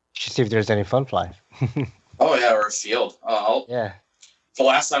 Should see if there's any fun fly. Oh yeah, or a field. Yeah. The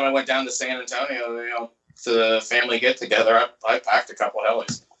last time I went down to San Antonio, to the family get together, I packed a couple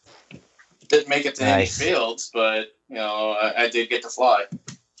helis. Didn't make it to any fields, but I did get to fly.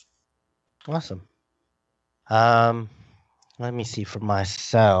 Awesome. Let me see for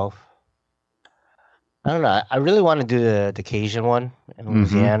myself. I don't know. I really want to do the Cajun one in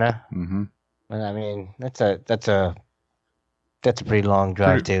Louisiana. Mm-hmm. But I mean, that's a pretty long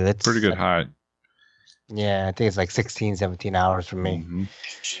drive too. It's pretty good height. Yeah, I think it's like 16, 17 hours for me. Mm-hmm.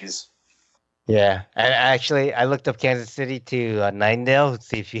 Jeez. Yeah, and actually, I looked up Kansas City to Ninedale,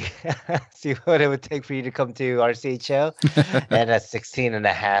 see what it would take for you to come to RCH show, and that's 16 and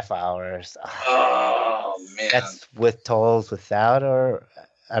a half hours. Oh man, that's with tolls, without, or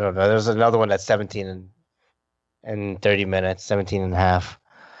I don't know. There's another one that's 17 and 30 minutes, 17 and a half.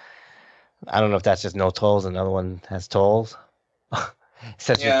 I don't know if that's just no tolls. Another one has tolls.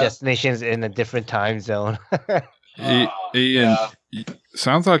 Sets your destinations in a different time zone. Ian,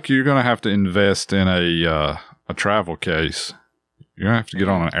 sounds like you're going to have to invest in a travel case. You're going to have to get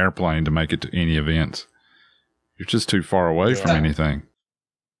on an airplane to make it to any events. You're just too far away from anything.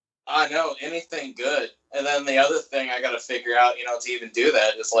 I know, anything good. And then the other thing I got to figure out, to even do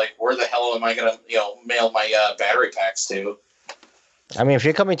that is like, where the hell am I going to, mail my battery packs to? I mean, if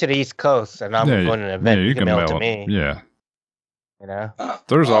you're coming to the East Coast and I'm going to an event, you can mail it to me. Yeah.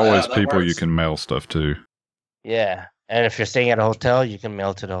 There's always people works. You can mail stuff to. Yeah. And if you're staying at a hotel, you can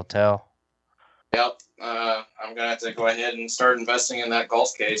mail to the hotel. Yep. I'm going to have to go ahead and start investing in that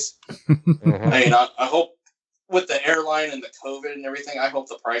golf case. I mean, I hope with the airline and the COVID and everything, I hope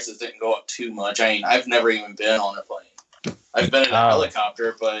the prices didn't go up too much. I mean, I've never even been on a plane. I've been in a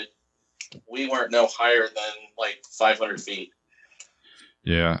helicopter, but we weren't no higher than like 500 feet.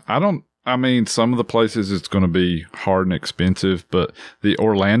 Yeah. I mean, some of the places it's going to be hard and expensive, but the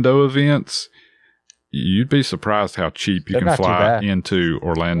Orlando events, you'd be surprised how cheap you can fly into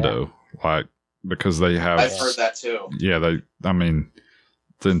Orlando. Like, because they have... I've heard that too. Yeah, the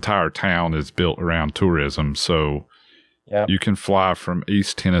entire town is built around tourism, so you can fly from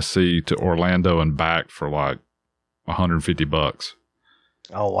East Tennessee to Orlando and back for like $150.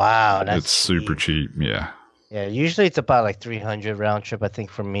 Oh, wow. It's super cheap, yeah. Yeah, usually it's about like 300 round trip, I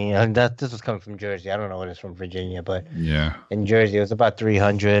think, for me. And this was coming from Jersey. I don't know what it's from Virginia, but in Jersey, it was about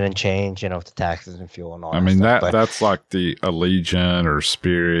 300 and change, with the taxes and fuel and all that. I mean, stuff. that's like the Allegiant or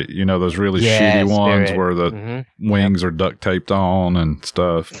Spirit, those really shitty ones where the wings are duct taped on and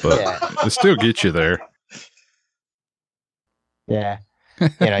stuff, but it still gets you there. Yeah.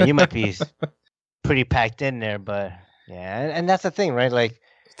 You might be pretty packed in there, but and that's the thing, right? Like,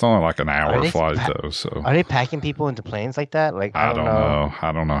 it's only like an hour flight, though. So are they packing people into planes like that? Like, I don't know.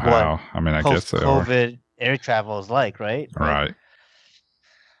 I don't know how. I mean, I guess they are. COVID air travel is like, right? Right.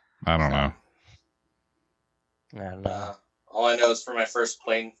 I don't know. I don't know. All I know is for my first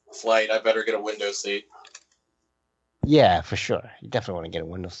plane flight, I better get a window seat. Yeah, for sure. You definitely want to get a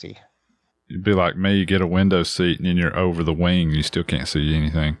window seat. You'd be like me. You get a window seat, and then you're over the wing. You still can't see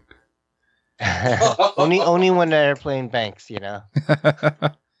anything. only when the airplane banks, It's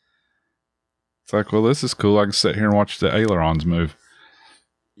like, well, this is cool. I can sit here and watch the ailerons move.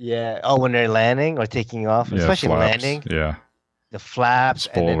 Yeah. Oh, when they're landing or taking off, especially flaps. Landing. Yeah. The flaps,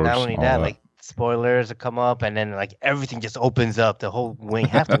 spoilers, and then not only that, like spoilers that come up, and then like everything just opens up. The whole wing,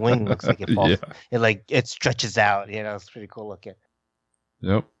 half the wing looks like it falls. It stretches out. It's pretty cool looking.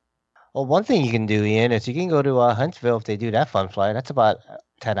 Yep. Well, one thing you can do, Ian, is you can go to Huntsville if they do that fun flight. That's about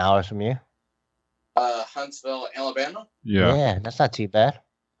 10 hours from you. Huntsville, Alabama? Yeah. Yeah, that's not too bad.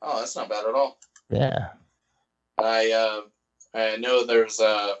 Oh, that's not bad at all. Yeah. I know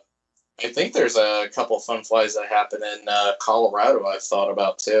I think there's a couple fun flies that happen in Colorado I've thought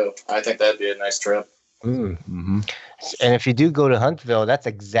about too. I think that'd be a nice trip. Mm-hmm. And if you do go to Huntsville, that's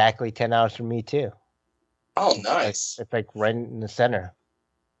exactly 10 hours from me too. Oh, nice. It's like right in the center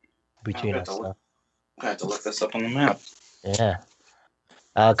between us. I'm going to have to look this up on the map. Yeah.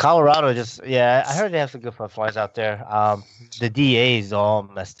 Colorado I heard they have some good fun flies out there. The DA is all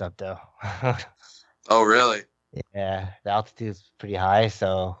messed up though. Oh, really? Yeah, the altitude is pretty high,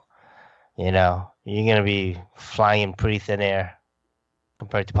 so you're gonna be flying in pretty thin air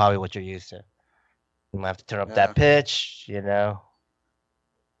compared to probably what you're used to. You might have to turn up that pitch,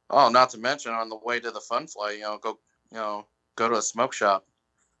 Oh, not to mention on the way to the fun fly, go to a smoke shop.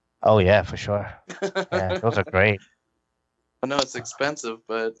 Oh yeah, for sure. Yeah, those are great. I know it's expensive,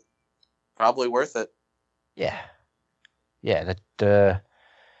 but probably worth it. Yeah. Yeah,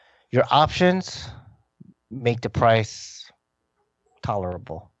 your options make the price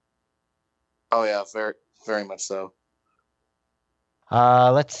tolerable. Oh yeah, very very much so.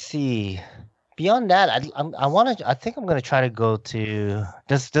 Let's see. Beyond that, I think I'm gonna try to go to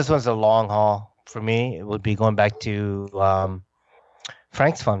this. This one's a long haul for me. It would be going back to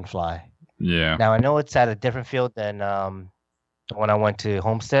Frank's Fun Fly. Yeah. Now I know it's at a different field than when I went to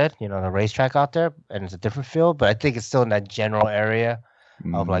Homestead, the racetrack out there, and it's a different field, but I think it's still in that general area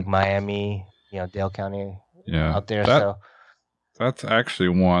of like Miami, Dale County, Yeah. out there. So that's actually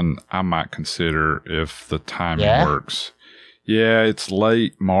one I might consider if the timing works. Yeah, it's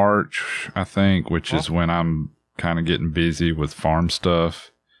late March, I think, which is when I'm kind of getting busy with farm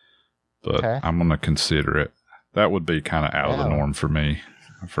stuff. But I'm going to consider it. That would be kind of out of the norm for me.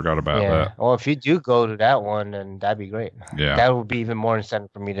 I forgot about that. Well, if you do go to that one, then that'd be great. Yeah. That would be even more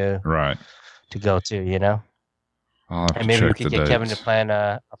incentive for me to go to, I'll have and to maybe check we could get dates. Kevin to plan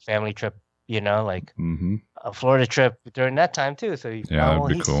a family trip, like a Florida trip during that time too. So that'd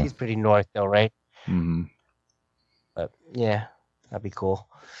be cool. He's pretty north though, right? Mm-hmm. But yeah, that'd be cool.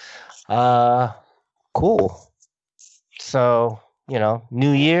 Cool. So,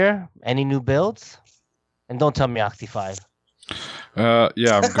 new year, any new builds? And don't tell me Oxy 5. Yeah,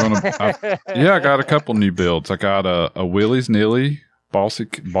 I got a couple new builds. I got a Willie's Nilly balsa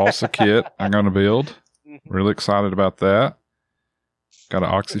kit I'm going to build. Really excited about that. Got an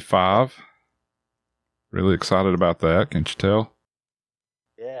Oxy 5. Really excited about that. Can't you tell?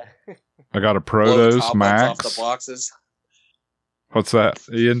 Yeah. I got a Protos Max. Off the boxes. What's that,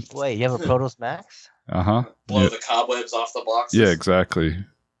 Ian? Wait, you have a Protos Max? Uh-huh. Blow the cobwebs off the boxes. Yeah, exactly.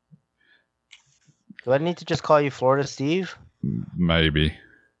 Do I need to just call you Florida Steve? Maybe.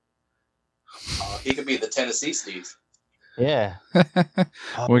 He could be the Tennessee Steve. Yeah.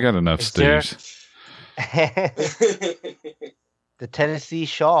 We got enough Steves. The Tennessee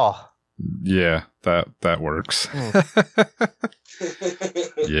Shaw. Yeah, that works.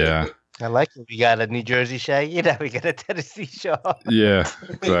 Yeah. I like it. We got a New Jersey Shaggy. Now we got a Tennessee Shaw. Yeah,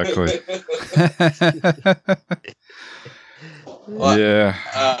 exactly. Well, yeah.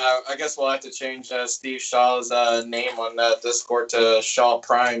 I guess we'll have to change Steve Shaw's name on Discord to Shaw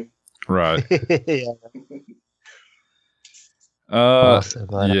Prime. Right. Yeah. Awesome,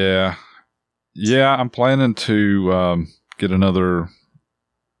 yeah. Yeah, I'm planning to get another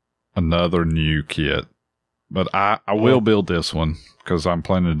new kit. But I will build this one because I'm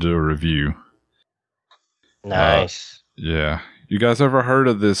planning to do a review. Nice. Yeah. You guys ever heard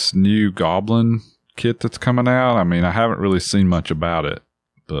of this new Goblin kit that's coming out? I mean, I haven't really seen much about it,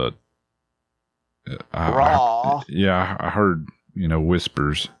 but I heard,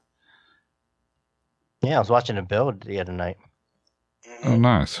 whispers. Yeah, I was watching a build the other night. Oh,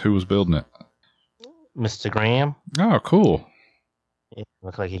 nice. Who was building it? Mr. Graham. Oh, cool. It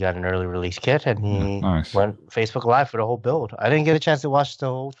looked like he got an early release kit, and he nice. went Facebook Live for the whole build. I didn't get a chance to watch the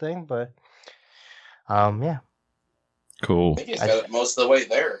whole thing, but yeah. Cool. I think he's got it most of the way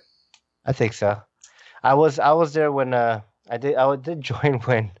there. I think so. I was there when I did join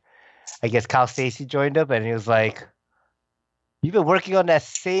when I guess Kyle Stacy joined up, and he was like, "You've been working on that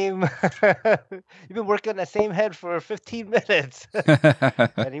same head for 15 minutes,"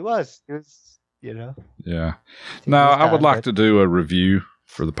 and he was. Yeah. No, I would like to do a review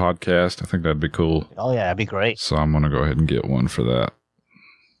for the podcast. I think that'd be cool. Oh yeah, that'd be great. So I'm gonna go ahead and get one for that.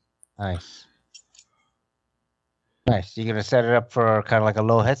 Nice. You gonna set it up for kind of like a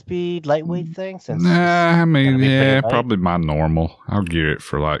low head speed, lightweight thing? I mean, probably my normal. I'll gear it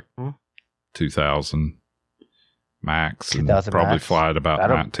for like 2,000 max, and probably max. fly at about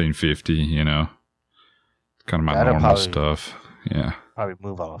 1950. Kind of my normal stuff. Yeah.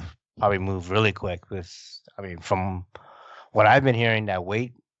 Probably move really quick. Because I mean, from what I've been hearing, that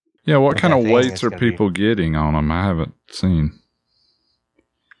weight. Yeah, what kind of weights are people getting on them? I haven't seen.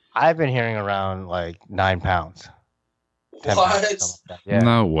 I've been hearing around like 9 pounds. What? Like yeah.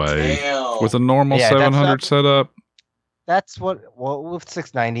 No way. Damn. With a normal 700 setup? That's with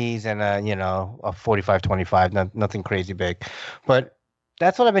 690s and a 45-25, nothing crazy big. But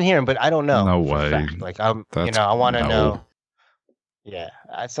that's what I've been hearing, but I don't know. No way. Like I want to know. Yeah.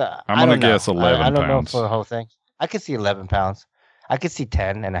 I'm going to guess 11 pounds. I don't know for the whole thing. I could see 11 pounds. I could see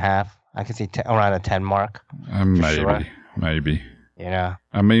 10 and a half. I could see around a 10 mark. Maybe. Yeah.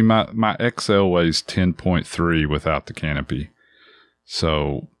 I mean, my XL weighs 10.3 without the canopy.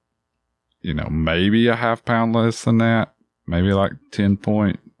 So, maybe a half pound less than that. Maybe like 10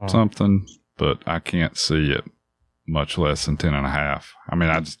 point something. But I can't see it much less than 10 and a half. I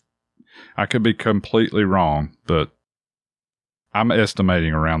mean, I could be completely wrong, but I'm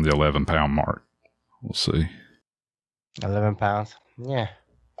estimating around the 11-pound mark. We'll see. 11 pounds. Yeah.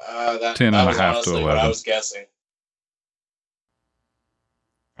 That 10 and that a was half to honestly what 11. I was guessing.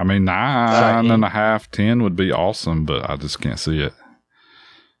 I mean, 9 Sorry. and a half, 10 would be awesome, but I just can't see it.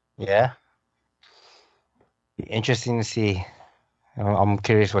 Yeah. Be interesting to see. I'm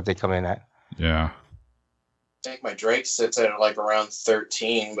curious what they come in at. Yeah. I think my Drake sits at like around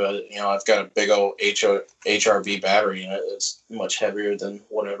 13, but I've got a big old HRV battery in it. It's much heavier than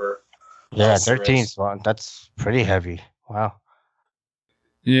whatever. Yeah, else there 13 is. is well, that's pretty heavy. Wow.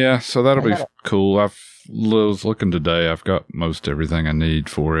 Yeah, so that'll I be gotta- cool. I was looking today. I've got most everything I need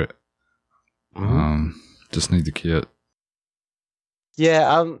for it. Mhm. Just need the kit.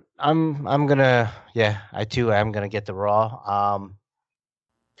 Yeah, I'm gonna. Yeah, I too am gonna get the raw.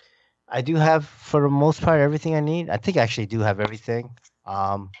 I do have for the most part everything I need. I think I actually do have everything.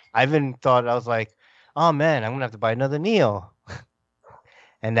 I even thought I was like, oh man, I'm gonna have to buy another Neo.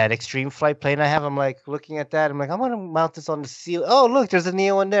 And that extreme flight plane I have, I'm like looking at that. I'm like, I'm gonna mount this on the seal. Oh look, there's a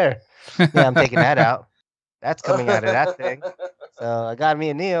Neo in there. Yeah, I'm taking that out. That's coming out of that thing. So I got me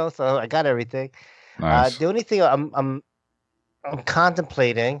a Neo, so I got everything. Nice. The only thing I'm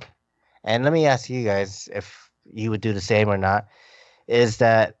contemplating, and let me ask you guys if you would do the same or not, is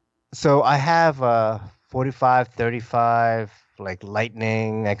that so I have a 45, 35 like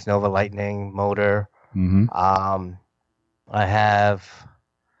Lightning, X-Nova Lightning motor. Mm-hmm. I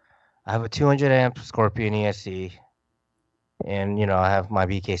have a 200 amp Scorpion ESC, and I have my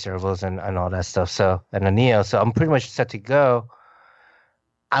BK servos and all that stuff. So and a Neo, so I'm pretty much set to go.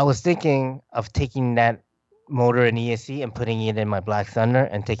 I was thinking of taking that motor in ESC and putting it in my Black Thunder,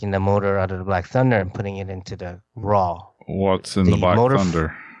 and taking the motor out of the Black Thunder and putting it into the Raw. What's in the The Black motor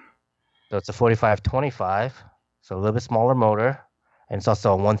Thunder? So it's a 4525, so a little bit smaller motor, and it's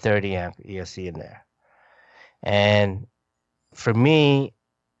also a 130 amp ESC in there. And for me,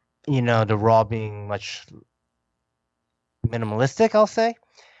 the Raw being much minimalistic, I'll say,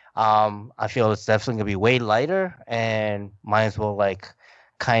 I feel it's definitely gonna be way lighter, and might as well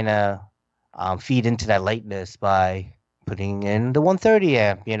kind of feed into that lightness by putting in the 130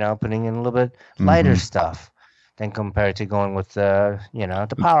 amp, putting in a little bit lighter Mhm. stuff than compared to going with the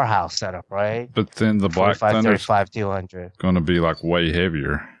powerhouse setup, right? But then the Black 45, Thunder's 35, 200. going to be like way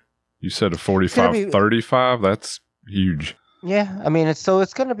heavier. You said a gonna 45, be- 35? That's huge. Yeah, I mean, it's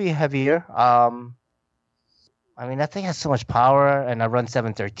going to be heavier. I mean, that thing has so much power, and I run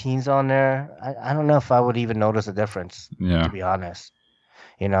 713s on there. I don't know if I would even notice a difference, Yeah. to be honest.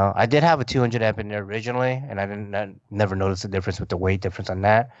 I did have a 200 amp in there originally, and I never noticed a difference with the weight difference on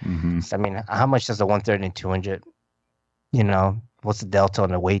that. Mm-hmm. So, I mean, how much does the 130 and 200, what's the delta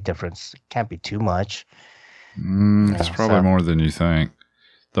on the weight difference? It can't be too much. It's Yeah, probably so- more than you think.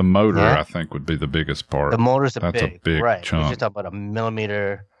 The motor, Yeah. I think, would be the biggest part. The motor's That's a big, big right? chunk. You're just talking about a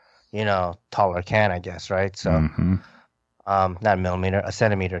millimeter, taller can, I guess, right? So, Mhm. not a millimeter, a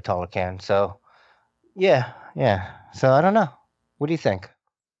centimeter taller can. So, yeah. So I don't know. What do you think?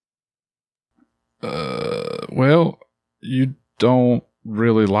 Well, you don't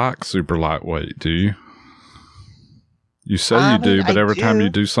really like super lightweight, do you? You say I you do, mean, but I every time do. you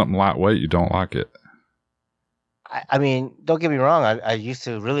do something lightweight, you don't like it. I mean, don't get me wrong. I used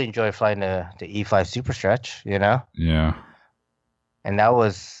to really enjoy flying the E5 Super Stretch, Yeah. and that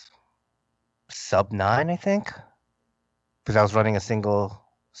was sub 9, I think, because I was running a single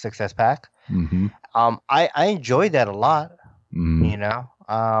 6S pack. Mm-hmm. I enjoyed that a lot.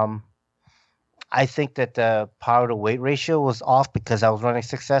 Mm-hmm. I think that the power to weight ratio was off because I was running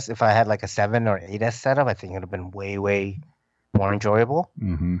 6S. If I had like a 7 or 8S setup, I think it would have been way, way more enjoyable.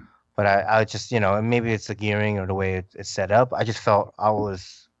 Mm-hmm. But I just, and maybe it's the gearing or the way it's set up. I just felt I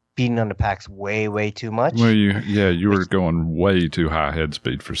was beating on the packs way, way too much. Well, you were going way too high head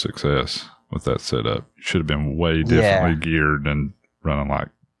speed for success with that setup. You should have been way differently geared and running like,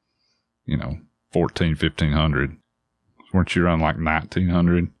 1500. Weren't you running like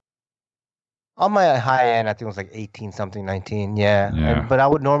 1900? On my high end, I think it was like 18 something, 19. Yeah. Yeah. But I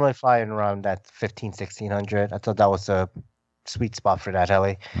would normally fly in around that 1600. I thought that was a sweet spot for that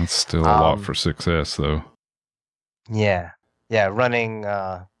heli. That's still a lot Um, for success, though. Yeah. Yeah. Running,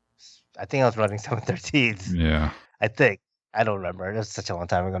 I think I was running 713s. Yeah. I think. I don't remember. It was such a long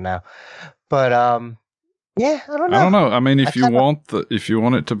time ago now. But, yeah, I don't know. I don't know. I mean, if you kinda-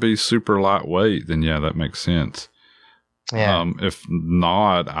 want it to be super lightweight, then yeah, that makes sense. Yeah. If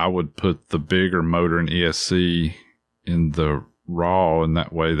not, I would put the bigger motor and ESC in the Raw, and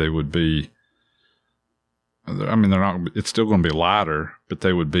that way they would be. I mean, they're not. It's still going to be lighter, but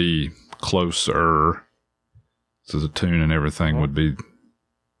they would be closer. So the tune and everything would be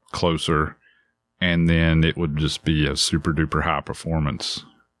closer, and then it would just be a super duper high performance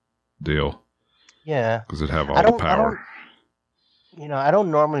deal. Yeah. Because it'd have all the power. I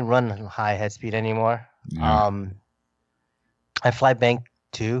don't normally run high head speed anymore. Yeah. I fly Bank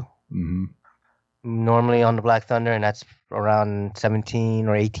 2 Mm-hmm. normally on the Black Thunder, and that's around 17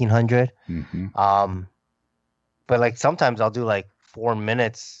 or 1800. Mm-hmm. But like sometimes I'll do like 4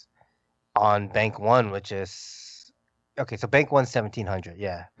 minutes on Bank 1, which is okay. So Bank 1's 1700.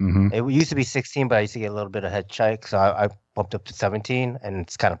 Yeah. Mm-hmm. It used to be 16, but I used to get a little bit of head check, so I bumped up to 17, and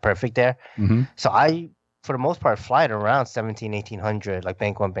it's kind of perfect there. Mm-hmm. So I, for the most part, fly it around 17, 1800, like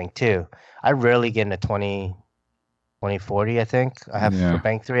Bank 1, Bank 2. I rarely get into 2040, I think I have for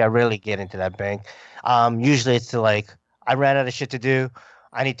Bank 3. I rarely get into that bank. Usually it's to like, I ran out of shit to do.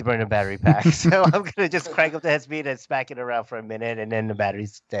 I need to burn a battery pack. So I'm going to just crank up the head speed and smack it around for a minute, and then the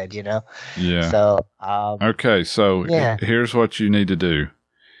battery's dead, you know? Yeah. So, okay, so here's what you need to do.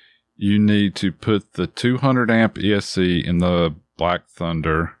 You need to put the 200 amp ESC in the Black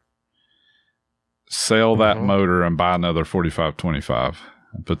Thunder, sell that motor, and buy another 4525,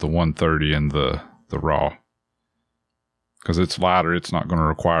 and put the 130 in the raw. Because it's lighter, it's not going to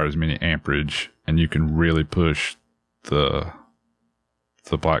require as many amperage, and you can really push the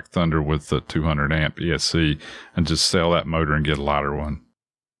Black Thunder with the 200 amp ESC and just sell that motor and get a lighter one.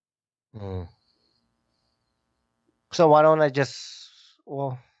 So why don't I just,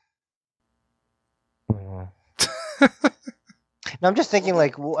 No, I'm just thinking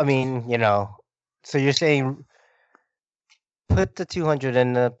like, I mean, so you're saying put the 200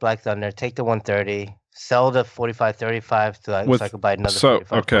 in the Black Thunder, take the 130, sell the 4535 so I could buy another. So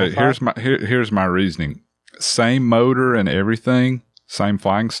okay, here's my reasoning. Same motor and everything, same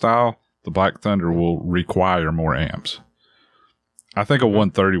flying style. The Black Thunder will require more amps. I think a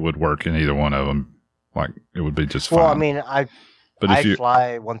 130 would work in either one of them. Like it would be just fine. Well, I mean, I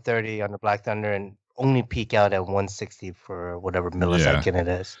fly 130 on the Black Thunder and only peak out at 160 for whatever millisecond it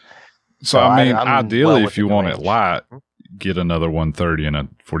is. So I mean, ideally, if you want it light, get another 130 and a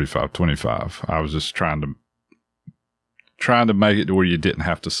 4525. I was just trying to make it to where you didn't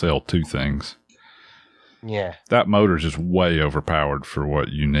have to sell two things. Yeah. That motor's just way overpowered for what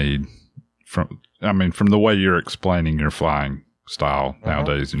you need from the way you're explaining your flying style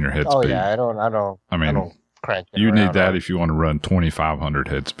nowadays in your head speed. Oh yeah, I don't crank it. You need that if you want to run 2500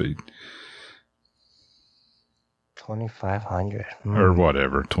 head speed. 2500 or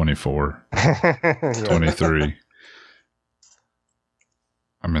whatever, 24, 23.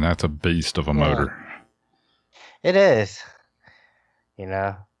 I mean, that's a beast of a motor. It is,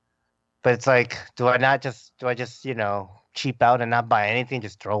 but it's like, do I just, cheap out and not buy anything,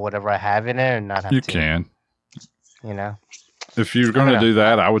 just throw whatever I have in there and not have You can. If you're going to do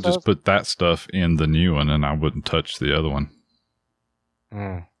that, I would just put that stuff in the new one and I wouldn't touch the other one.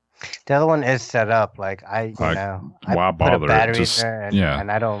 The other one is set up like why bother? Put a battery in there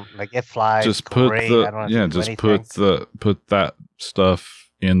and I don't it flies. Just put put that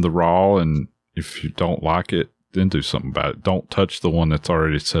stuff in the raw, and if you don't like it, then do something about it. Don't touch the one that's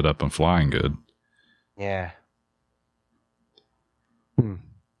already set up and flying good. Yeah.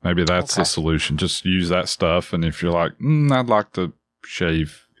 Maybe that's the solution. Just use that stuff, and if you're like, I'd like to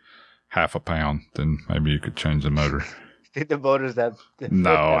shave half a pound, then maybe you could change the motor. The motor's that.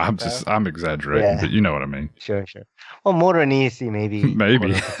 No, I'm exaggerating, but you know what I mean. Sure. Well, motor and ESC maybe.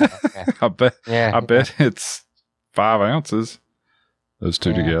 Maybe. I bet. I bet it's 5 ounces. Those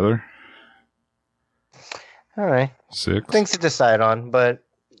two together. All right. 6. Things to decide on, but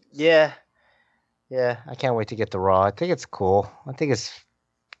yeah, I can't wait to get the raw. I think it's cool. I think it's,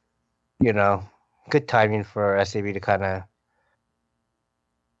 good timing for SAB to kind of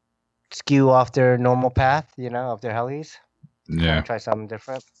skew off their normal path, of their helis. Yeah. Try something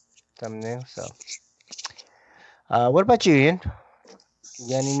different, something new. So, what about you, Ian? You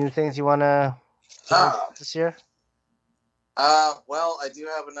got any new things you want to this year? Well, I do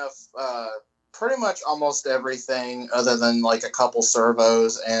have enough, pretty much almost everything other than like a couple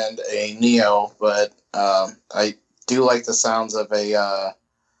servos and a Neo, but I do like the sounds of a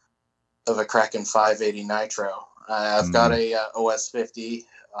Kraken 580 Nitro. I've got a OS 50.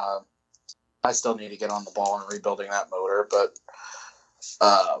 I still need to get on the ball in rebuilding that motor, but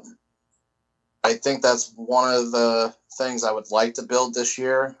I think that's one of the things I would like to build this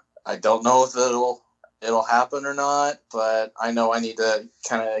year. I don't know if it'll happen or not, but I know I need to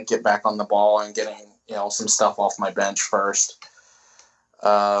kind of get back on the ball and getting some stuff off my bench first.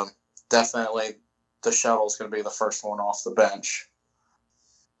 Definitely, the shuttle is going to be the first one off the bench.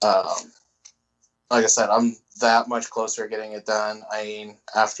 Like I said, I'm that much closer to getting it done. I mean,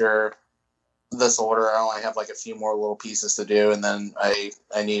 after this order, I only have like a few more little pieces to do, and then I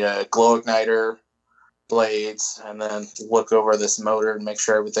need a glow igniter blades, and then look over this motor and make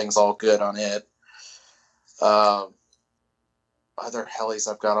sure everything's all good on it. Other helis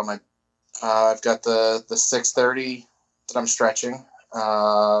I've got on my, I've got the 630 that I'm stretching,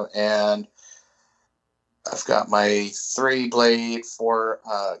 and I've got my 3-blade for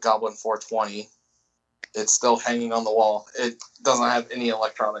Goblin 420. It's still hanging on the wall. It doesn't have any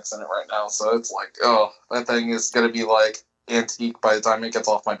electronics in it right now, so it's like, oh, that thing is going to be like antique by the time it gets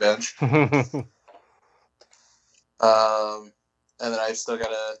off my bench. And then I've still got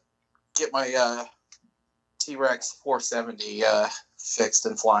to get my T-Rex 470 fixed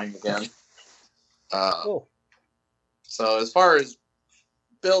and flying again. Cool. So as far as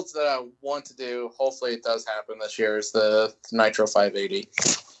builds that I want to do, hopefully it does happen this year, is the Nitro 580.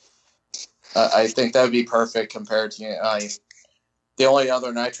 I think that would be perfect compared to the only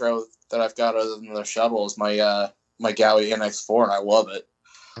other Nitro that I've got other than the shuttle is my my Gaui NX4, and I love it.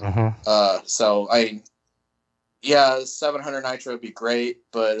 Mm-hmm. So 700 Nitro would be great,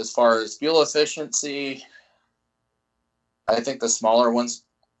 but as far as fuel efficiency, I think the smaller ones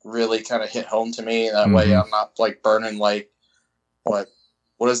really kind of hit home to me. That way I'm not like burning like what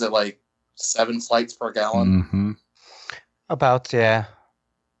is it, like 7 flights per gallon? Mm-hmm. About, yeah.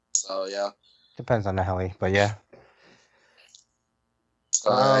 So yeah. Depends on the heli, but yeah.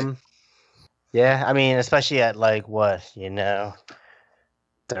 So, yeah, I mean, especially at like what, $35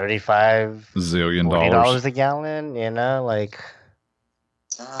 zillion $40 a gallon, like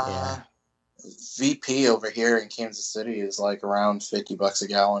yeah. VP over here in Kansas City is like around $50 a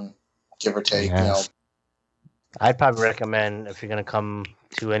gallon, give or take. Yeah. I'd probably recommend, if you're gonna come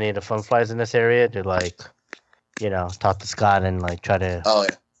to any of the fun flies in this area, to like, talk to Scott and like try to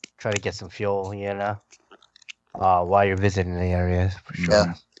get some fuel, while you're visiting the area, for sure.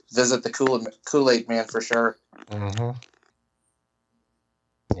 Yeah, visit the Kool-Aid Man for sure. Mm-hmm.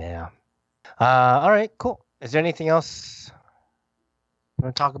 Yeah. All right, cool. Is there anything else you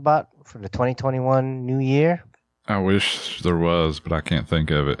want to talk about for the 2021 new year? I wish there was, but I can't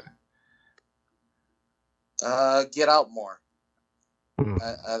think of it. Get out more.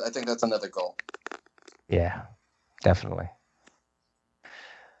 I think that's another goal. Yeah, definitely.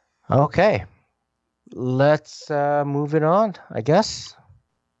 Okay. Let's move it on, I guess.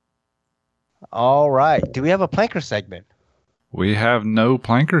 All right. Do we have a planker segment? We have no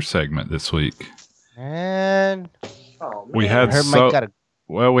planker segment this week. And we had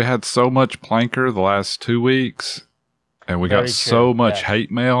we had so much planker the last 2 weeks, and we got so much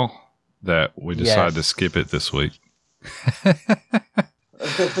hate mail that we decided to skip it this week.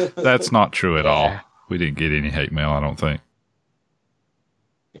 That's not true at all. We didn't get any hate mail, I don't think.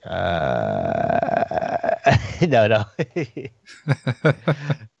 No.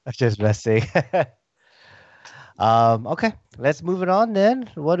 I'm just messing. Okay, let's move it on then.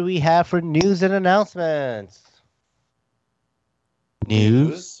 What do we have for news and announcements?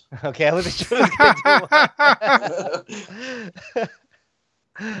 News? Okay, I wasn't sure I was going to do one.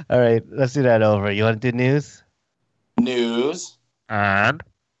 All right, let's do that over. You want to do news? News. And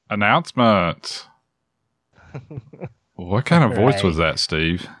announcements. What kind of voice was that,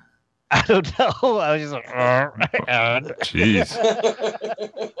 Steve? I don't know. I was just like, jeez.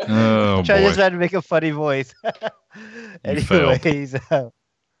 Oh, trying to try to make a funny voice. Anyways,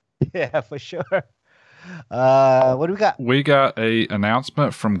 yeah, for sure. What do we got? We got a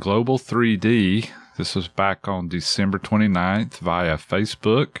announcement from Global 3D. This was back on December 29th via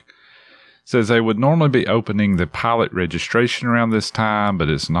Facebook. It says they would normally be opening the pilot registration around this time, but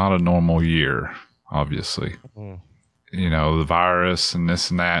it's not a normal year, obviously. The virus and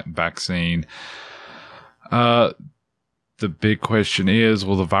this and that, vaccine. The big question is,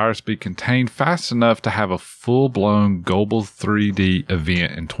 will the virus be contained fast enough to have a full-blown Global 3D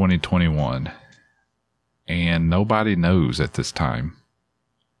event in 2021? And nobody knows at this time.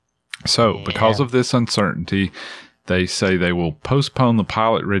 So, because of this uncertainty, they say they will postpone the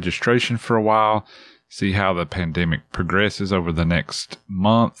pilot registration for a while, see how the pandemic progresses over the next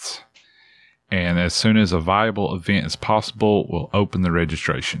months, and as soon as a viable event is possible, we'll open the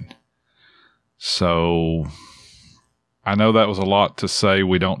registration. So, I know that was a lot to say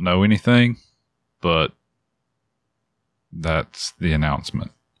we don't know anything, but that's the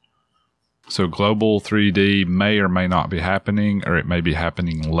announcement. So Global 3D may or may not be happening, or it may be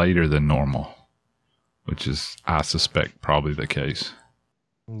happening later than normal, which is, I suspect, probably the case.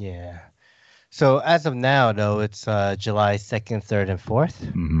 Yeah. So as of now, though, it's July 2nd, 3rd, and 4th.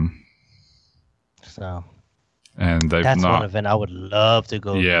 Mm-hmm. So and that's one event I would love to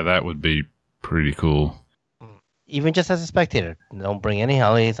go to. Yeah, that would be pretty cool. Even just as a spectator. Don't bring any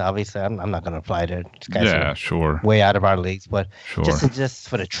helis. Obviously, I'm not going to fly there. Yeah, sure. Way out of our leagues. But sure. just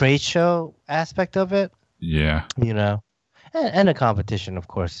for the trade show aspect of it, Yeah. You know, and a competition, of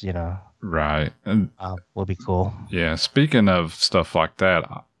course. You know, Right. And will be cool. yeah, speaking of stuff like that,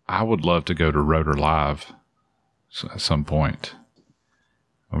 I would love to go to Rotor Live at some point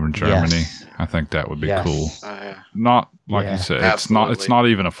over in Germany. Yes. I think that would be Yes. cool. Yeah. Not like Yeah. you said, Absolutely. it's not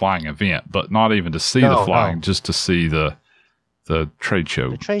even a flying event, but not even to see the No, flying, no. just to see the trade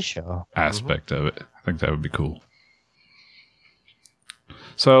show The trade show aspect of it. I think that would be cool.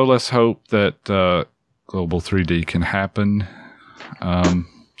 So let's hope that Global 3D can happen.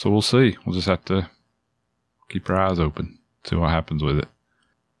 So we'll see. We'll just have to keep our eyes open, see what happens with it.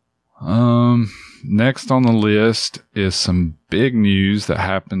 Next on the list is some big news that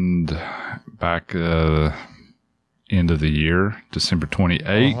happened back end of the year, December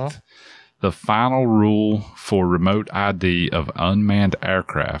 28th. The final rule for remote ID of unmanned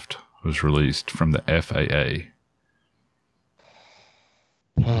aircraft was released from the FAA.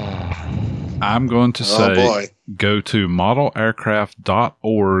 I'm going to say boy. go to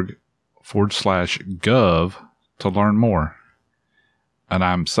modelaircraft.org/gov to learn more. And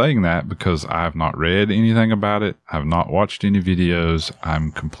I'm saying that because I have not read anything about it. I have not watched any videos.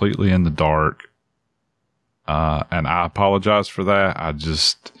 I'm completely in the dark. And I apologize for that.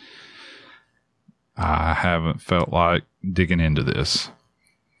 I haven't felt like digging into this.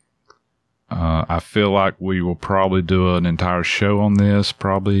 I feel like we will probably do an entire show on this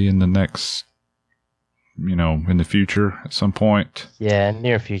probably in the next, in the future at some point. Yeah,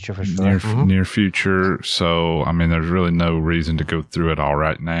 near future for sure. Near future. So, I mean, there's really no reason to go through it all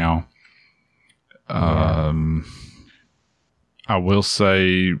right now. I will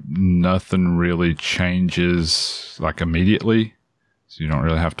say nothing really changes like immediately. So you don't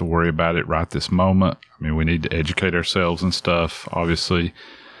really have to worry about it right this moment. I mean, we need to educate ourselves and stuff, obviously.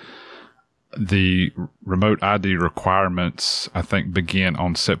 The remote ID requirements, I think, begin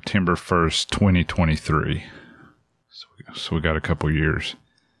on September 1st, 2023. So we got a couple years.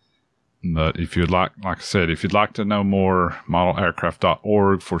 But if you'd like I said, if you'd like to know more,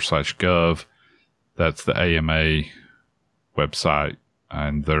 modelaircraft.org/gov, that's the AMA website,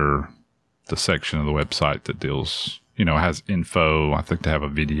 and the section of the website that deals, has info. I think they have a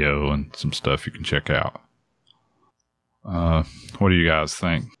video and some stuff you can check out. What do you guys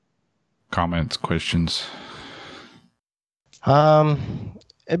think? Comments, questions?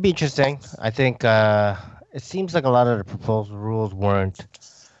 It'd be interesting. I think it seems like a lot of the proposed rules weren't,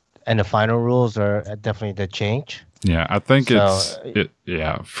 and the final rules are definitely the change. Yeah, I think So,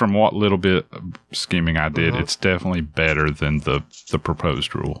 from what little bit of skimming I did, it's definitely better than the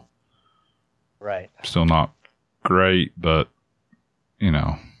proposed rule. Right. Still not great, but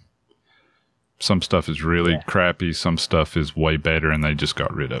some stuff is really crappy, some stuff is way better, and they just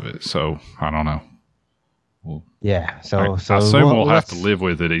got rid of it. So I don't know. Yeah. So I assume we'll have to live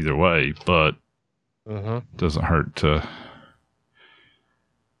with it either way, but it doesn't hurt to.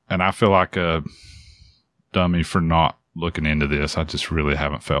 And I feel like a dummy for not looking into this. I just really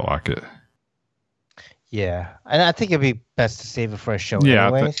haven't felt like it. Yeah, and I think it'd be best to save it for a show. Yeah,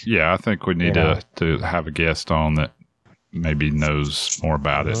 anyways. I think we need to have a guest on that maybe knows more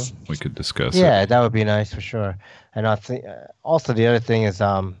about it. We could discuss it. Yeah, that would be nice for sure. And I think also the other thing is,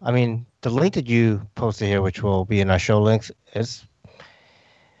 the link that you posted here, which will be in our show links, it's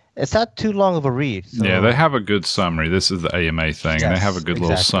not too long of a read. So. Yeah, they have a good summary. This is the AMA thing, and they have a good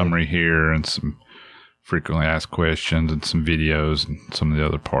little summary here and some frequently asked questions and some videos and some of the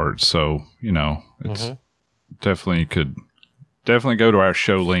other parts. So, it's definitely go to our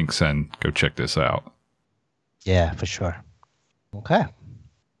show links and go check this out. Yeah, for sure. Okay.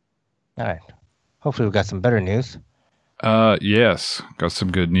 All right. Hopefully we got some better news. Yes, got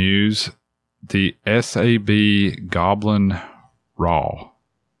some good news. The SAB Goblin Raw.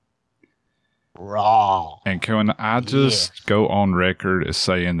 And can I just go on record as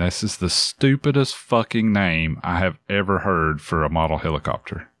saying this is the stupidest fucking name I have ever heard for a model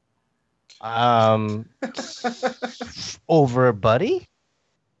helicopter. Over a Buddy?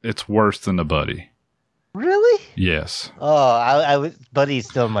 It's worse than a Buddy. Really? Yes. Oh, I was Buddy's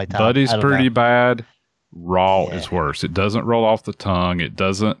still in my top. Buddy's pretty bad. Raw is worse. It doesn't roll off the tongue. It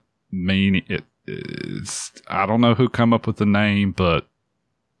doesn't mean it. It's, I don't know who come up with the name, but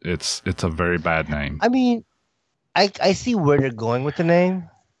it's a very bad name. I mean, I see where they're going with the name,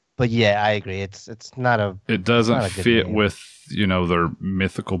 but yeah, I agree. It's not a. It doesn't not a good fit name. with their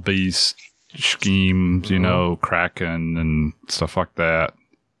mythical beast schemes. Kraken and stuff like that.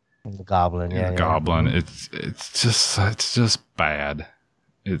 The Goblin, yeah. Goblin. It's just bad.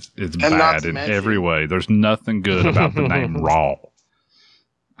 It's not bad to in mention- every way. There's nothing good about the name Raw.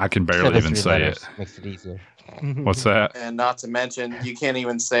 I can barely even say it. Makes it easier. What's that? And not to mention, you can't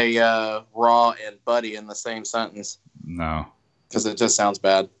even say raw and buddy in the same sentence No, because it just sounds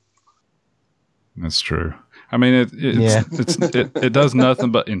bad. that's true. I mean, it does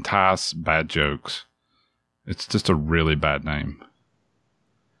nothing but entice bad jokes. It's just a really bad name.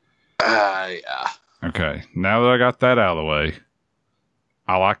 Yeah. Okay, now that I got that out of the way,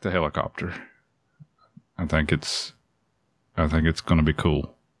 I like the helicopter. I think it's going to be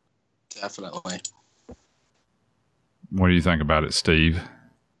cool. Definitely. What do you think about it, Steve?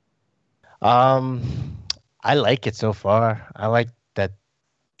 I like it so far. I like that,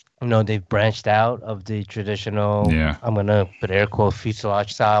 they've branched out of the traditional, Yeah. I'm going to put air quote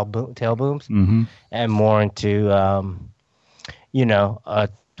fuselage style tail booms Mm-hmm. and more into, a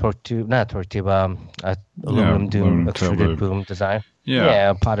torque tube, aluminum aluminum tail extruded boom design.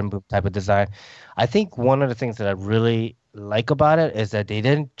 Yeah. Pot and boom type of design. I think one of the things that I really like about it is that they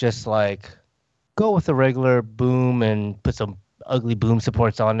didn't just like go with a regular boom and put some ugly boom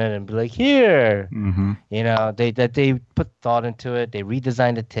supports on it and be like, here, Mm-hmm. they put thought into it. They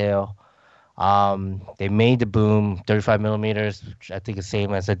redesigned the tail. They made the boom 35 millimeters, which I think is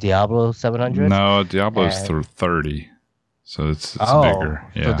same as a Diablo 700. No, Diablo's through 30, so it's bigger.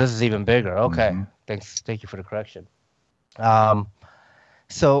 Yeah. So this is even bigger. Okay, Mhm. thank you for the correction.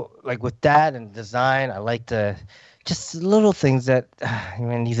 So like with that and design, I like just little things that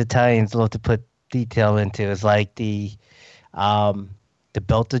these Italians love to put detail into is like the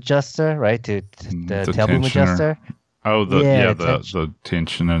belt adjuster, right? The tail boom tensioner. adjuster. Oh, the the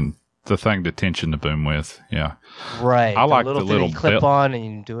tension and the thing to tension the boom with. Yeah. Right. I like the thing little you clip belt on and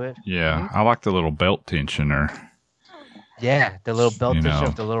you do it. Yeah, I like the little belt tensioner. Yeah, the little belt tensioner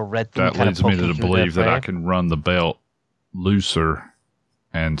with the little red thing. That kind leads of me to poking through believe the that I frame. can run the belt looser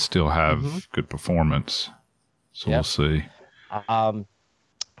and still have good performance. So we'll see.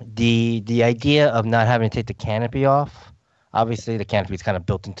 The idea of not having to take the canopy off. Obviously, the canopy is kind of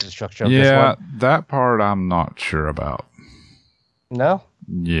built into the structure of this one. Yeah, that part I'm not sure about. No?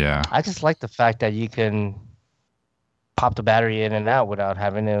 Yeah. I just like the fact that you can pop the battery in and out without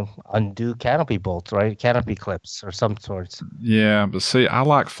having to undo canopy bolts, right? Canopy clips or some sorts. Yeah, but see, I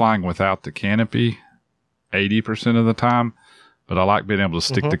like flying without the canopy 80% of the time, but I like being able to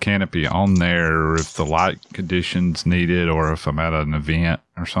stick the canopy on there if the light conditions need it or if I'm at an event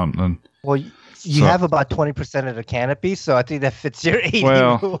or something. Well, you have about 20% of the canopy, so I think that fits your 80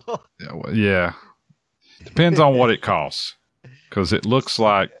 rule. Yeah. Depends on what it costs, because it looks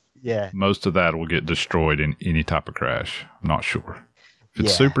like most of that will get destroyed in any type of crash. I'm not sure. If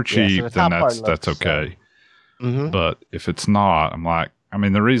it's super cheap, then that's okay. But if it's not, I'm like,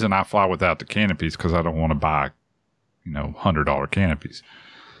 the reason I fly without the canopy is because I don't want to buy, $100 canopies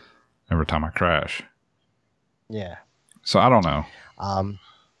every time I crash. Yeah. So I don't know.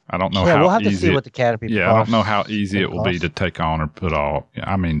 I don't know how we'll have easy to see what the canopy costs. I don't know how easy it will be to take on or put off.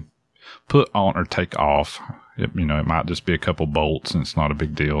 Put on or take off. It might just be a couple bolts and it's not a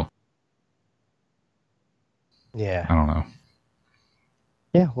big deal. Yeah. I don't know.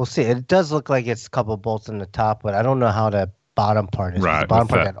 Yeah, we'll see. It does look like it's a couple bolts in the top, but I don't know how the bottom part is. Right. The bottom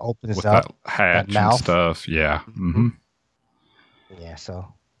part that opens with up. That hatch that mouth. and stuff. Yeah. Mm-hmm. Yeah, so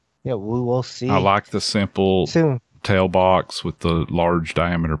we will see. I like the simple tail box with the large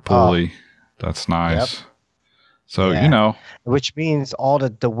diameter pulley. That's nice. Yep. So, which means all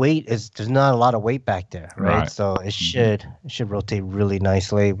the weight there's not a lot of weight back there, right? So it should rotate really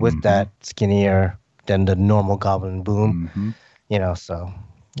nicely with that skinnier than the normal Goblin boom. So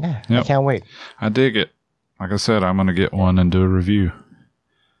I can't wait. I dig it. Like I said, I'm going to get one and do a review.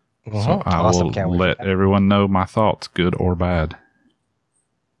 So I will let everyone know my thoughts, good or bad.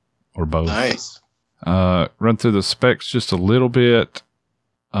 Or both. Nice. Run through the specs just a little bit.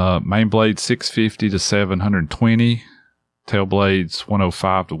 Main blade 650 to 720. Tail blades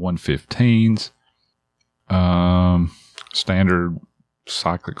 105 to 115s. Standard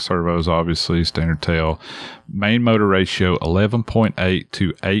cyclic servos, obviously. Standard tail. Main motor ratio 11.8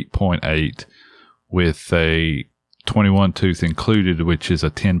 to 8.8 with a 21 tooth included, which is a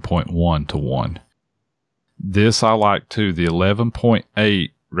 10.1 to 1. This I like too. The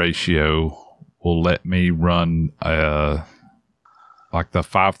 11.8 ratio will let me run like the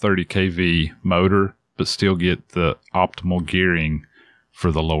 530 kV motor, but still get the optimal gearing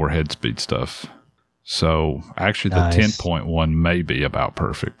for the lower head speed stuff. So actually the 10.1 may be about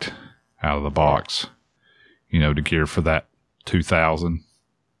perfect out of the box, to gear for that 2000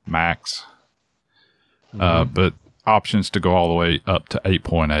 max. But options to go all the way up to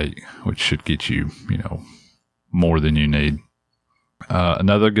 8.8, which should get you, more than you need.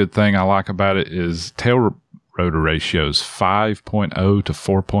 Another good thing I like about it is tail rotor ratios 5.0 to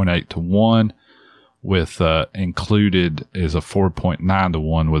 4.8 to 1 with included is a 4.9 to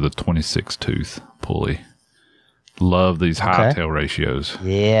 1 with a 26 tooth pulley. Love these high tail ratios.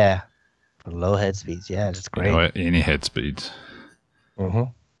 Yeah. For low head speeds. Yeah, that's great. You know, any head speeds. Mm-hmm.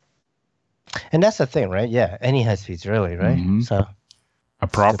 And that's the thing, right? Yeah, any head speeds, really, right? Mm-hmm. So a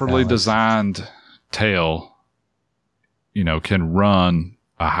properly designed tail, you know, can run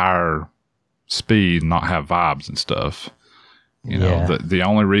a higher speed and not have vibes and stuff. You know, the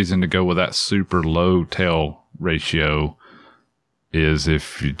only reason to go with that super low tail ratio is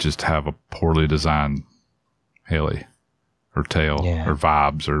if you just have a poorly designed heli or tail or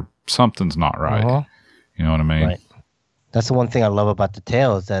vibes or something's not right. Uh-huh. You know what I mean? Right. That's the one thing I love about the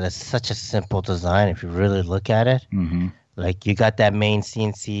tail is that it's such a simple design if you really look at it. Mm-hmm. Like you got that main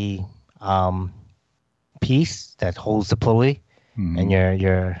CNC piece that holds the pulley and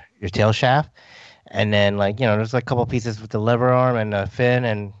your tail shaft. And then, like, you know, there's like a couple pieces with the lever arm and the fin,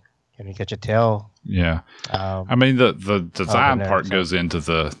 and you get your tail. Yeah. I mean, the design part goes into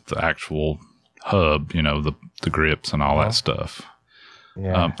the actual hub, you know, the grips and all that stuff.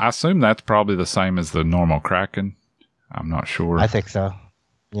 Yeah. I assume that's probably the same as the normal Kraken. I'm not sure. I think so.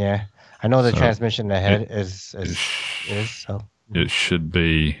 Yeah. I know the transmission ahead is so. It should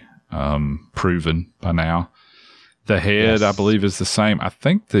be proven by now. The head, I believe, is the same. I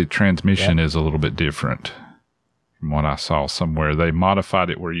think the transmission is a little bit different from what I saw somewhere. They modified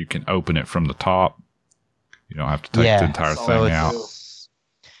it where you can open it from the top. You don't have to take the entire thing out.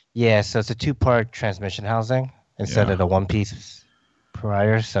 Yeah, so it's a 2-part transmission housing instead of the one piece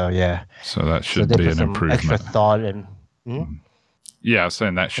prior. So, yeah. So that should be an improvement. Extra thought and. Yeah, I was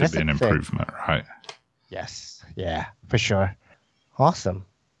saying that should be an improvement, right? Yes. Yeah, for sure. Awesome.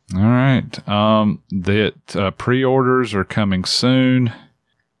 All right. That pre-orders are coming soon.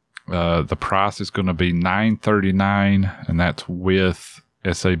 The price is going to be $939, and that's with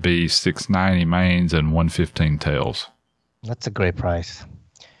SAB 690 mains and 115 tails. That's a great price.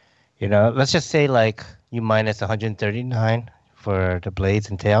 You know, let's just say like you minus 139 for the blades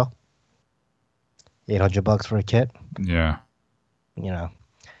and tail. $800 for a kit. Yeah. You know,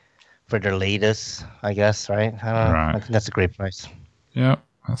 for their latest, I guess, right? I don't know. I think that's a great price. Yeah.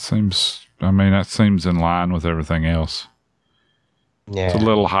 That seems in line with everything else. Yeah. It's a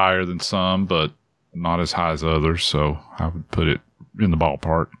little higher than some, but not as high as others, so I would put it in the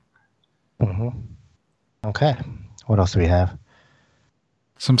ballpark. Mm-hmm. Okay. What else do we have?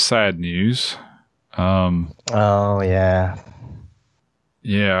 Some sad news. Oh, yeah.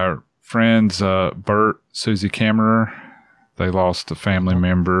 Yeah, our friends Bert, Susie Kammerer, they lost a family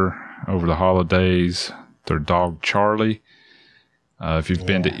member over the holidays. Their dog, Charlie. If you've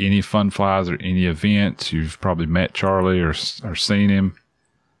been to any Fun Flies or any events, you've probably met Charlie or seen him.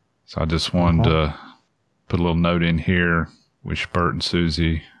 So I just wanted to put a little note in here. Wish Bert and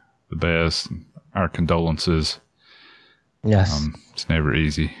Susie the best. Our condolences. Yes. It's never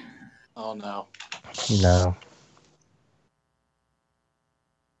easy. Oh, no. No.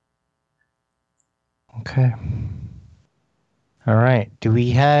 Okay. All right. Do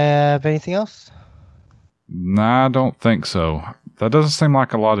we have anything else? Nah, I don't think so. That doesn't seem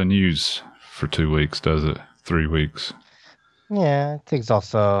like a lot of news for 2 weeks, does it? 3 weeks. Yeah, I think it's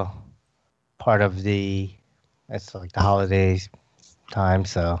also part of it's like the holidays time,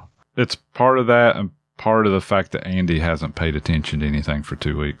 so. It's part of that and part of the fact that Andy hasn't paid attention to anything for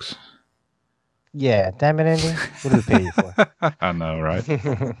 2 weeks. Yeah, damn it, Andy. What do we pay you for? I know, right?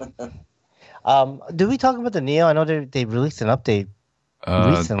 Did we talk about the Neo? I know they released an update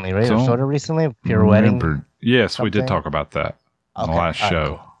recently, right? Or sort of recently? Pirouetting? Yes, we did talk about that on the last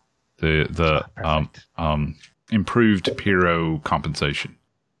show. Cool. The improved Piro compensation.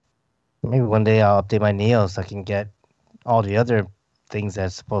 Maybe one day I'll update my Neo so I can get all the other things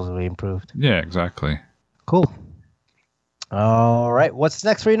that's supposedly improved. Yeah, exactly. Cool. All right. What's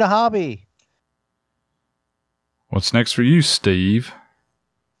next for you in the hobby? What's next for you, Steve?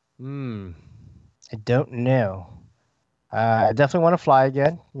 I don't know. I definitely want to fly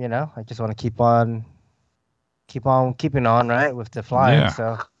again. You know, I just want to keep on keeping on, right, with the flying.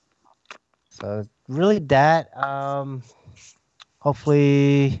 Yeah. So really that.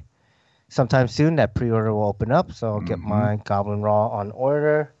 Hopefully, sometime soon that pre-order will open up. So I'll get my Goblin Raw on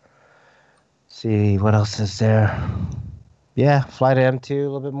order. See what else is there. Yeah, fly to M2 a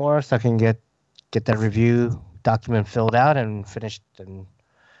little bit more so I can get that review document filled out and finished and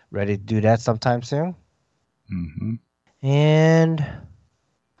ready to do that sometime soon. And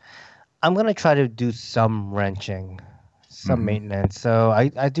I'm going to try to do some wrenching, some maintenance. So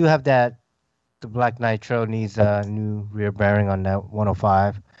I do have that. The Black Nitro needs a new rear bearing on that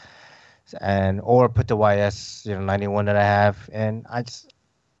 105 or put the YS 91 that I have. And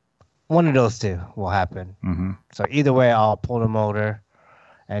one of those two will happen. Mm-hmm. So either way, I'll pull the motor,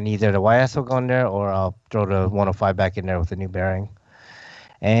 and either the YS will go in there, or I'll throw the 105 back in there with a new bearing.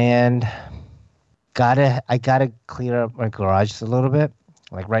 And I gotta clear up my garage just a little bit.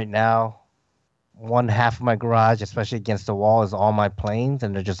 Like right now, one half of my garage, especially against the wall, is all my planes,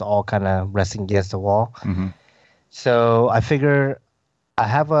 and they're just all kind of resting against the wall. Mm-hmm. So I figure I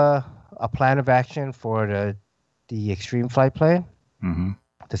have a plan of action for the Extreme Flight plane, Mm-hmm.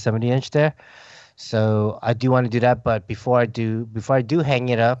 the 70-inch there. So I do want to do that, but before I do hang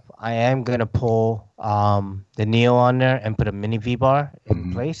it up, I am gonna pull the Neo on there and put a mini V bar in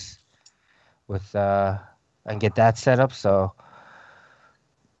Mhm. place with and get that set up. So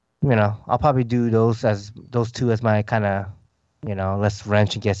I'll probably do those two as my kind of let's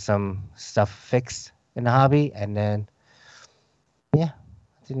wrench and get some stuff fixed in the hobby, and then I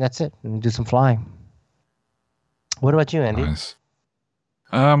think that's it. And do some flying. What about you, Andy? Nice.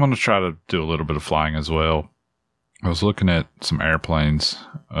 I'm going to try to do a little bit of flying as well. I was looking at some airplanes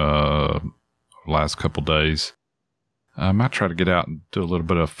last couple days. I might try to get out and do a little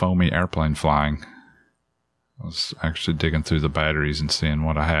bit of foamy airplane flying. I was actually digging through the batteries and seeing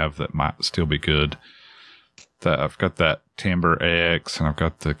what I have that might still be good. I've got that Timber X, and I've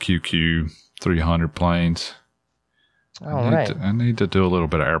got the QQ 300 planes. I need to do a little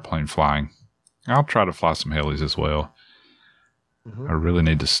bit of airplane flying. I'll try to fly some helis as well. Mhm. I really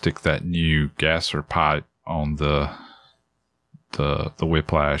need to stick that new gasser pipe on the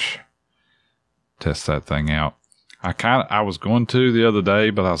Whiplash. Test that thing out. I was going to the other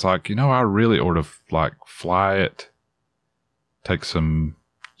day, but I was like, I really ought to fly it, take some,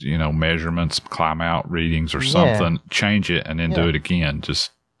 measurements, climb out readings or something, change it, and then do it again,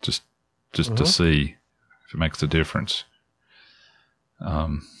 just to see if it makes a difference.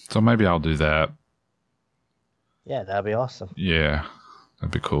 So maybe I'll do that. Yeah, that'd be awesome. Yeah,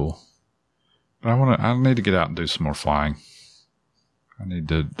 that'd be cool. But I need to get out and do some more flying. I need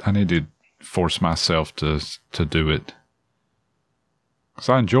to force myself to do it. Cause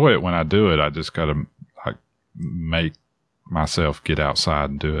I enjoy it when I do it. I just gotta make myself get outside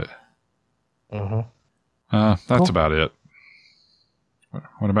and do it. Mm-hmm. That's Cool. about it.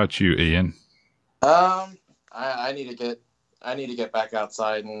 What about you, Ian? I need to get back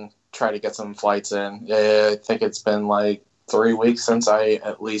outside and try to get some flights in. I think it's been like 3 weeks since I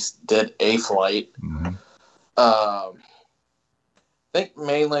at least did a flight. Mm-hmm. I think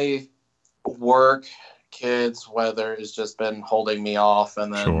mainly work, kids, weather has just been holding me off,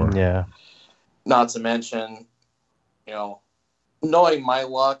 and then Sure. Yeah. not to mention, knowing my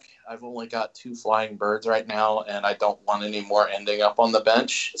luck, I've only got 2 flying birds right now, and I don't want any more ending up on the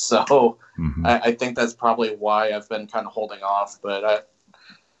bench. So Mm-hmm. I think that's probably why I've been kind of holding off. But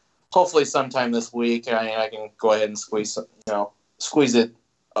hopefully sometime this week I can go ahead and squeeze it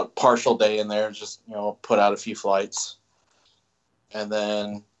a partial day in there, just put out a few flights, and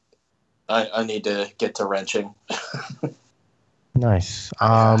then I need to get to wrenching. Nice.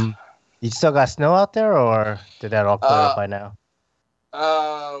 You still got snow out there, or did that all clear up by now?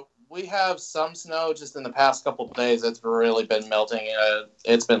 We have some snow just in the past couple of days. It's really been melting.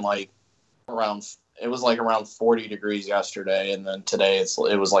 It's been it was around 40 degrees yesterday, and then today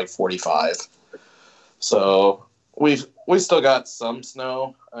it was like 45. So we still got some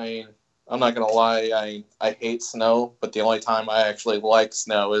snow. I mean, I'm not gonna lie, I hate snow, but the only time I actually like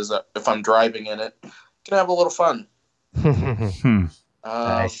snow is if I'm driving in it. Can have a little fun.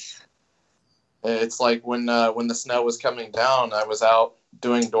 Nice. It's like when the snow was coming down, I was out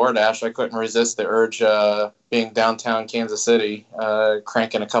doing DoorDash. I couldn't resist the urge, being downtown Kansas City,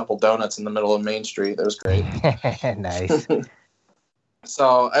 cranking a couple donuts in the middle of Main Street. That was great. Nice.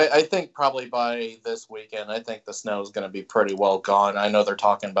 So I think probably by this weekend, I think the snow is going to be pretty well gone. I know they're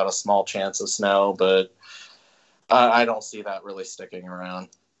talking about a small chance of snow, but I don't see that really sticking around.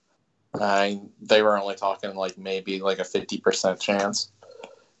 They were only talking maybe a 50% chance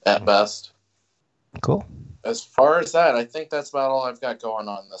at best. Cool. As far as that, I think that's about all I've got going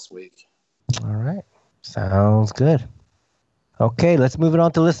on this week. All right. Sounds good. Okay, let's move it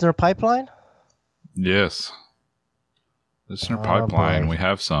on to listener pipeline. Yes. Listener Oh, pipeline, boy. we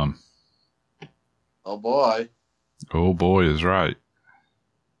have some. Oh boy. Oh boy is right.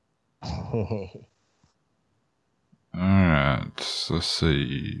 All right. Let's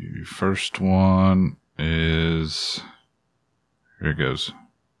see. First one is. Here it goes.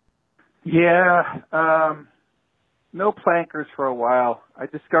 Yeah, no plankers for a while. I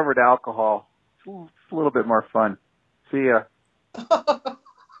discovered alcohol. It's a little bit more fun. See ya.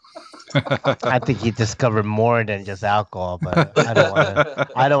 I think he discovered more than just alcohol, but I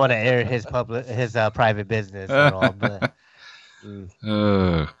don't want to air his private business at all. But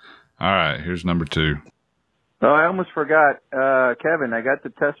All right, here's number 2. Oh, I almost forgot. Kevin, I got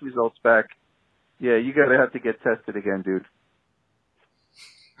the test results back. Yeah, you gotta have to get tested again, dude.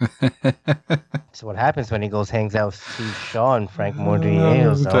 So what happens when he hangs out with Steve Shaw and Frank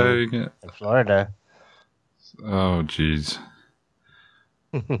Mordier Dang it. in Florida? Oh, jeez.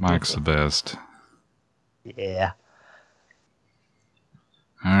 Mike's the best. Yeah.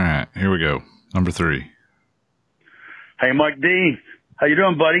 All right, here we go. Number 3. Hey, Mike D. How you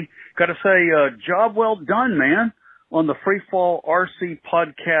doing, buddy? Got to say, job well done, man, on the Freefall RC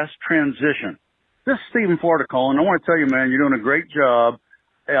podcast transition. This is Stephen Florida calling. I want to tell you, man, you're doing a great job.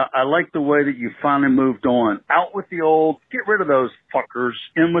 I like the way that you finally moved on. Out with the old, get rid of those fuckers,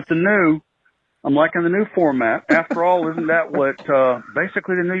 in with the new. I'm liking the new format. After all, isn't that what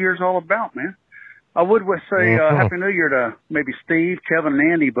basically the New Year's all about, man? I would say Happy New Year to maybe Steve, Kevin,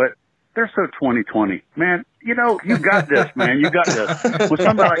 and Andy, but they're so 2020. Man, you got this, man. You got this. With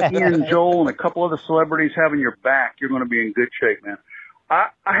somebody like Ian Joel and a couple other celebrities having your back, you're going to be in good shape, man. I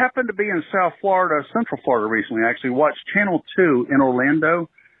happened to be in South Florida, Central Florida recently, actually, watched Channel 2 in Orlando,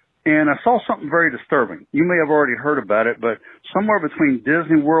 and I saw something very disturbing. You may have already heard about it, but somewhere between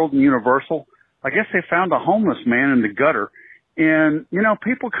Disney World and Universal, I guess they found a homeless man in the gutter. And,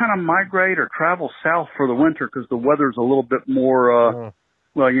 people kind of migrate or travel south for the winter because the weather's a little bit more,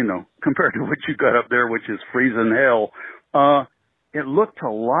 compared to what you got up there, which is freezing hell. It looked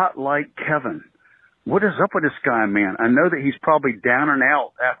a lot like Kevin. What is up with this guy, man? I know that he's probably down and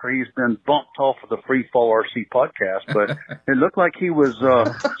out after he's been bumped off of the Freefall RC podcast, but it looked like he was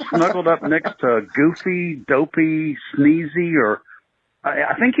snuggled up next to Goofy, Dopey, Sneezy, or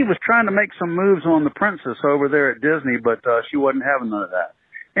I think he was trying to make some moves on the princess over there at Disney, but she wasn't having none of that.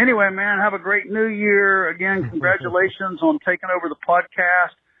 Anyway, man, have a great new year. Again, congratulations on taking over the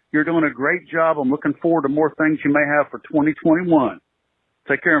podcast. You're doing a great job. I'm looking forward to more things you may have for 2021.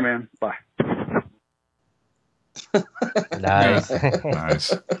 Take care, man. Bye. Nice.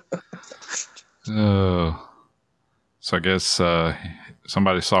 Nice. So I guess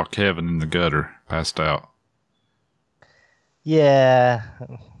somebody saw Kevin in the gutter, passed out. Yeah.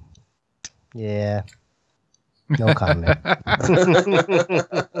 No comment.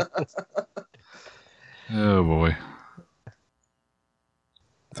 Oh, boy.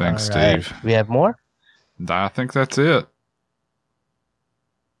 Thanks, All right. Steve. We have more? I think that's it.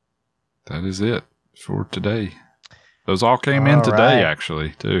 That is it for today. Those all came in today,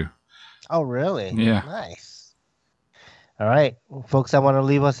 actually, too. Oh, really? Yeah. Nice. All right. Folks that want to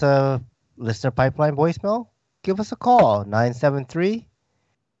leave us a listener pipeline voicemail, give us a call.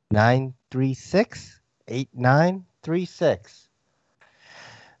 973-936-8936.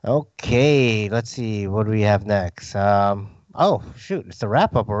 Okay. Let's see. What do we have next? Oh, shoot. It's a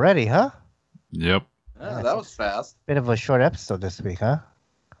wrap-up already, huh? Yep. Yeah, that was fast. Bit of a short episode this week, huh?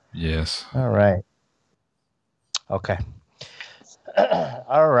 Yes. All right. Okay.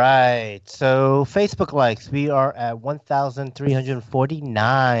 All right. So Facebook likes, we are at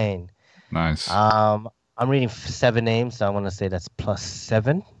 1,349. Nice. I'm reading 7 names, so I want to say that's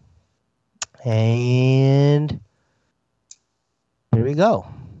 +7. And here we go.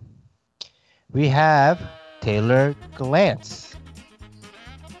 We have Taylor Glantz,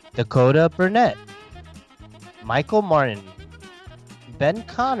 Dakota Burnett, Michael Martin, Ben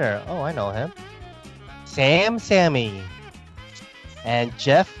Connor. Oh, I know him. Sam Sammy, and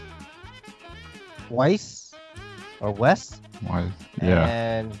Jeff Weiss or West. Why? Yeah.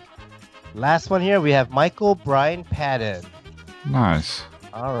 And last one here, we have Michael Brian Patton. Nice.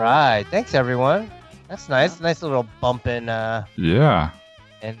 All right. Thanks, everyone. That's nice. Nice little bump in Yeah.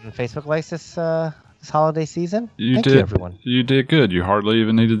 Facebook likes this holiday season. You Thank you, everyone. You did good. You hardly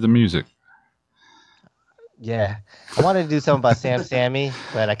even needed the music. Yeah. I wanted to do something about Sam Sammy,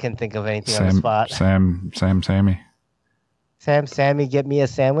 but I couldn't think of anything on the spot. Sammy. Sam Sammy, get me a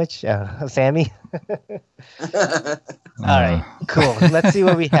sandwich. Sammy. All right, cool. Let's see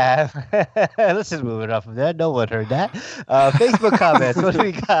what we have. Let's just move it off from there. No one heard that. Facebook comments. What do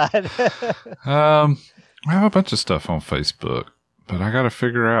we got? I have a bunch of stuff on Facebook, but I got to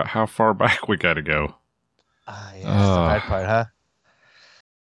figure out how far back we got to go. Yeah, that's the hard part, huh?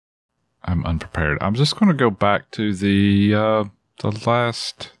 I'm unprepared. I'm just going to go back to the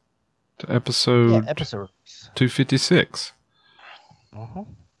last episode. Yeah, episode 256. Uh-huh.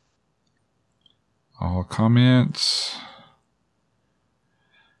 All comments.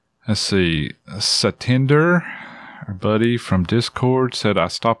 Let's see. Satinder, our buddy from Discord, said, I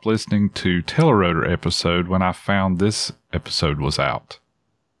stopped listening to Telerotor episode when I found this episode was out.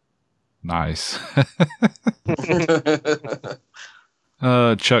 Nice.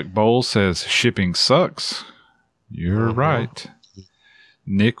 Chuck Bowles says, shipping sucks. You're right.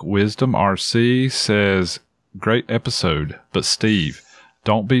 Nick Wisdom RC says, great episode, but Steve,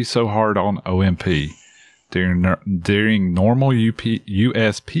 don't be so hard on OMP. During normal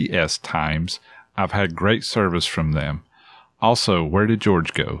USPS times, I've had great service from them. Also, where did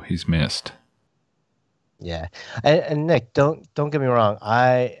George go? He's missed. Yeah, and Nick, don't get me wrong.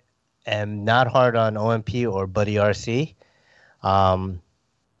 I am not hard on OMP or Buddy RC. I'm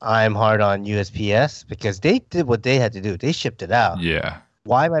hard on USPS because they did what they had to do. They shipped it out. Yeah.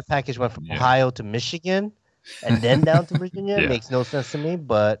 Why my package went from Ohio to Michigan and then down to Virginia makes no sense to me.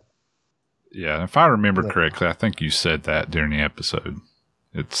 But yeah, if I remember correctly, I think you said that during the episode.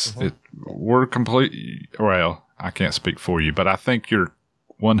 We're completely, well, I can't speak for you, but I think you're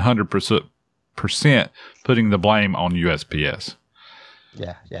 100% putting the blame on USPS.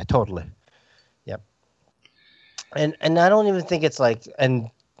 Yeah, totally. Yep. And I don't even think it's like, and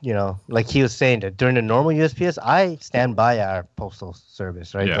you know, like he was saying that during the normal USPS, I stand by our postal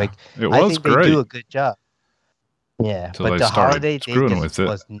service, right? Yeah, like it was I think great. They do a good job. Yeah, Till but they the started holiday screwing they with just it.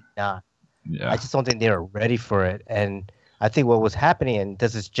 was not. Yeah. I just don't think they were ready for it. And I think what was happening, and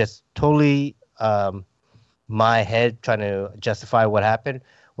this is just totally my head trying to justify what happened,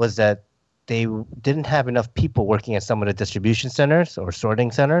 was that they didn't have enough people working at some of the distribution centers or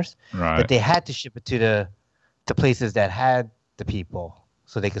sorting centers. Right. That they had to ship it to the places that had the people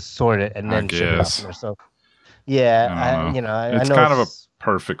so they could sort it and then ship it out from there. So, yeah, I know it's kind of a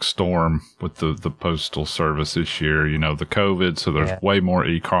perfect storm with the postal service this year. You know, the COVID, so there's way more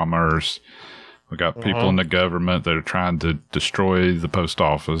e-commerce. We got people in the government that are trying to destroy the post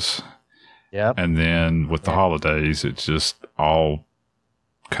office. Yep. And then with the holidays, it's just all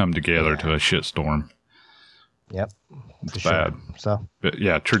come together to a shitstorm. Yep. It's bad. Sure. So, but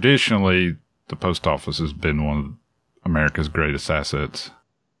yeah, traditionally, the post office has been one of America's greatest assets.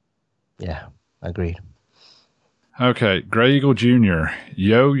 Yeah, agreed. Okay, Gray Eagle Jr.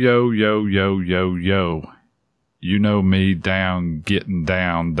 Yo, yo, yo, yo, yo, yo. You know me down, getting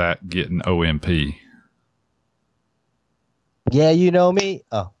OMP. Yeah, you know me.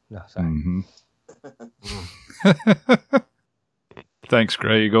 Oh, no, sorry. Mm-hmm. Thanks,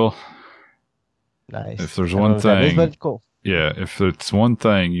 Gray Eagle. Nice. If there's one thing, but cool. Yeah, if it's one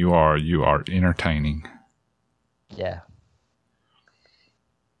thing you are entertaining. Yeah.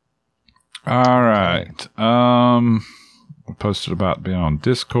 All right. We posted about being on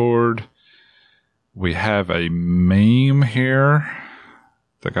Discord. We have a meme here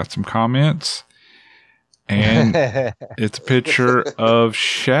that got some comments. And it's a picture of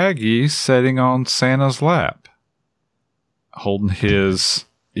Shaggy sitting on Santa's lap, holding his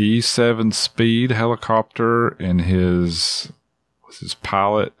E7 Speed helicopter and his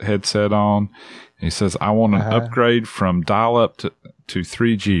pilot headset on. He says, I want an upgrade from dial-up to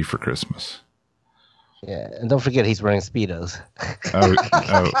 3G for Christmas. Yeah, and don't forget he's wearing Speedos.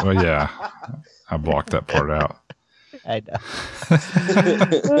 Well, yeah. I blocked that part out. I know.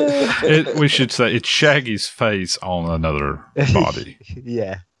 We should say it's Shaggy's face on another body.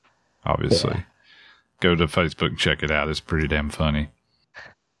 Yeah. Obviously. Yeah. Go to Facebook and check it out. It's pretty damn funny.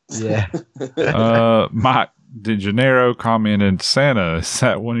 Yeah. Mike DeGenero commented, Santa, is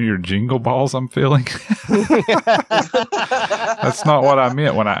that one of your jingle balls I'm feeling? That's not what I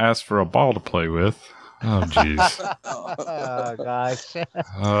meant when I asked for a ball to play with. Oh, jeez. Oh, gosh.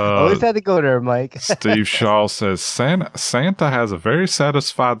 Always had to go there, Mike. Steve Shaw says, Santa has a very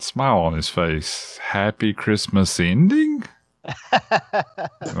satisfied smile on his face. Happy Christmas ending? I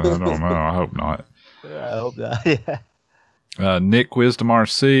don't know. I hope not. I hope not, yeah. Nick Wisdom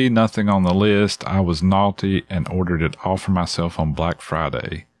RC, nothing on the list. I was naughty and ordered it all for myself on Black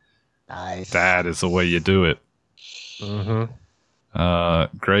Friday. Nice. That is the way you do it. Mm-hmm.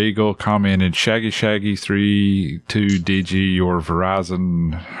 Gray Eagle commented, Shaggy 32DG, your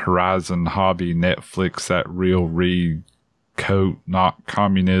Verizon Horizon hobby, Netflix, that real read coat, not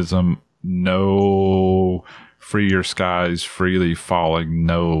communism, no free your skies, freely falling,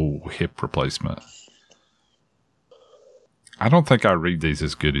 no hip replacement. I don't think I read these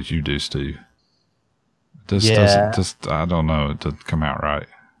as good as you do, Steve. Doesn't I don't know. It doesn't come out right.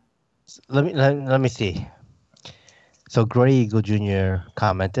 Let me see. So Gray Eagle Jr.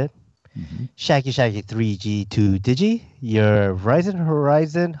 commented, Shaggy 3G 2 Digi, your Verizon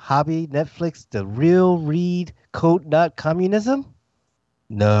Horizon hobby Netflix, the real read code, not communism?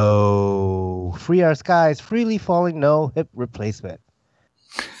 No. Free our skies, freely falling, no hip replacement.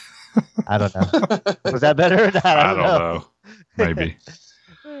 I don't know. Was that better or not? I don't know. Maybe.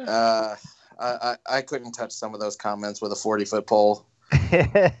 I couldn't touch some of those comments with a 40-foot pole.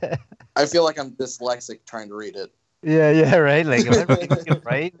 I feel like I'm dyslexic trying to read it. Yeah, right. Like, am I reading it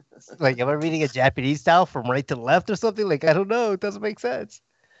right? Like, am I reading a Japanese style from right to left or something? Like, I don't know. It doesn't make sense.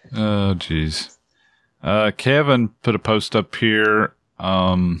 Oh, geez. Kevin put a post up here.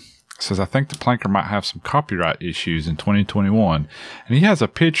 Says, I think the planker might have some copyright issues in 2021. And he has a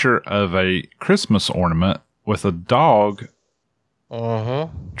picture of a Christmas ornament with a dog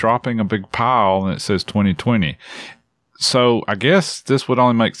dropping a big pile, and it says 2020. So I guess this would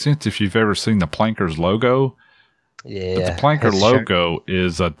only make sense if you've ever seen the planker's logo. Yeah. But the planker logo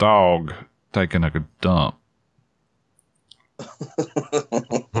is a dog taking a dump.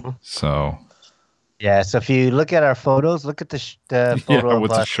 So. Yeah, so if you look at our photos, look at the photo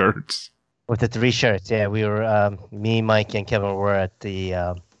with of the us shirts. with the 3 shirts. Yeah, we were, me, Mike, and Kevin were at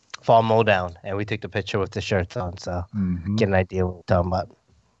the fall mowdown, and we took the picture with the shirts on, so get an idea what we're talking about.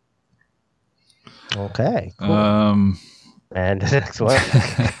 Okay, cool. And the next one.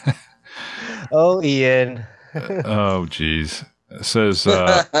 Oh, Ian. Oh, geez. It says,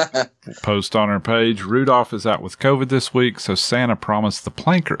 post on our page, Rudolph is out with COVID this week, so Santa promised the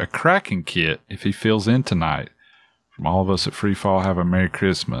planker a cracking kit if he fills in tonight. From all of us at Free Fall, have a Merry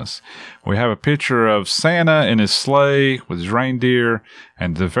Christmas. We have a picture of Santa in his sleigh with his reindeer,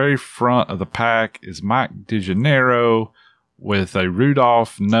 and the very front of the pack is Mike DeGeneiro with a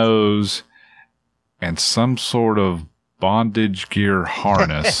Rudolph nose and some sort of bondage gear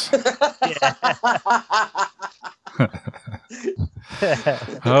harness.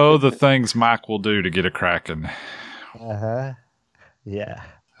 Oh, the things Mike will do to get a cracking. Yeah.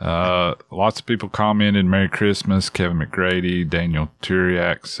 Lots of people commented Merry Christmas. Kevin McGrady, Daniel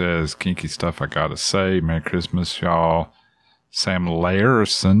Turiak says kinky stuff I gotta say. Merry Christmas, y'all. Sam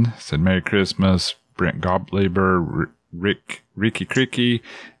Larison said Merry Christmas. Brent Gottlieb, Ricky Cricky,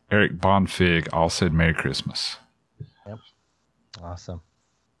 Eric Bonfig all said Merry Christmas. Yep. Awesome.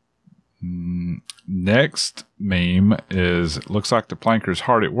 Next meme is, looks like the planker's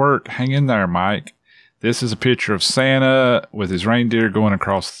hard at work. Hang in there, Mike. This is a picture of Santa with his reindeer going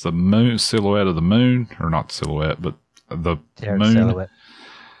across the moon, silhouette of the moon, or not silhouette, but the moon. Silhouette.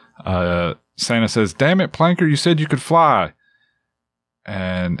 Santa says, damn it, planker, you said you could fly.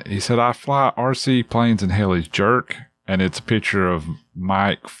 And he said, I fly RC planes and helis, jerk. And it's a picture of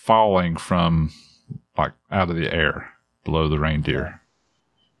Mike falling from, like, out of the air below the reindeer. Yeah.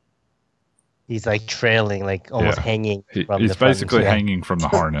 He's like trailing, like almost hanging. He's basically hanging from the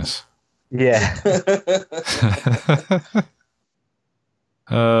harness. Yeah.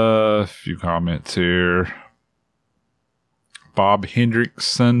 A few comments here. Bob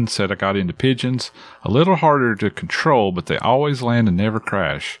Hendrickson said, I got into pigeons. A little harder to control, but they always land and never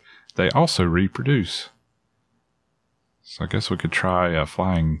crash. They also reproduce. So I guess we could try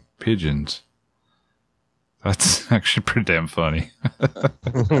flying pigeons. That's actually pretty damn funny.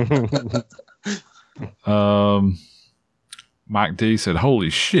 Mike D said,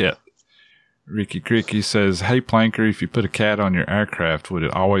 holy shit. Ricky Cricky says, hey planker, if you put a cat on your aircraft, would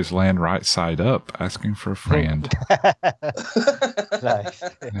it always land right side up? Asking for a friend. Nice.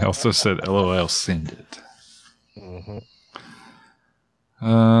 He also said, LOL, send it.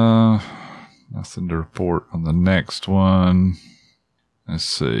 Nothing to report on the next one. Let's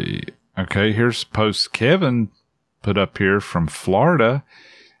see. Okay, here's post Kevin put up here from Florida.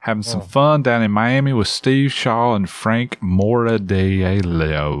 Having some fun down in Miami with Steve Shaw and Frank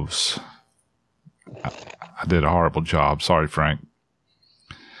Moradiellos. I did a horrible job. Sorry, Frank.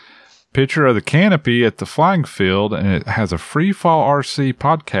 Picture of the canopy at the flying field, and it has a Free Fall RC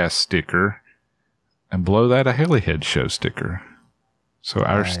podcast sticker, and below that a Helihead Show sticker. So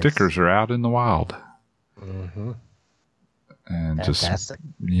our stickers are out in the wild. Mm-hmm. And fantastic.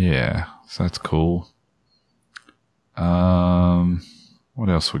 So that's cool. What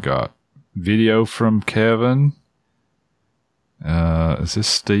else we got? Video from Kevin. Is this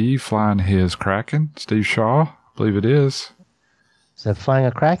Steve flying his Kraken? Steve Shaw? I believe it is. Is it flying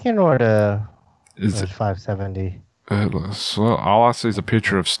a Kraken or the Is it 570? So all I see is a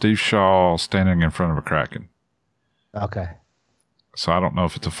picture of Steve Shaw standing in front of a Kraken. Okay. So I don't know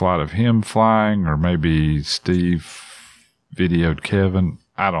if it's a flight of him flying or maybe Steve videoed Kevin.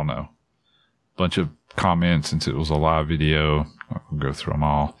 I don't know. Bunch of comments since it was a live video. I'll go through them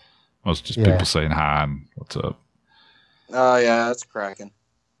all. Most just people saying hi and what's up. Oh, yeah, that's cracking.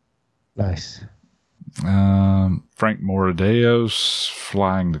 Nice. Frank Moradiellos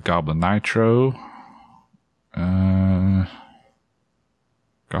flying the Goblin Nitro.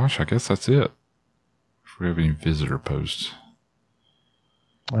 Gosh, I guess that's it. If we have any visitor posts.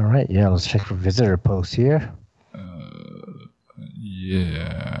 All right, let's check for visitor posts here.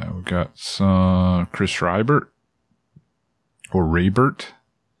 We got some Chris Rybert or Rebert.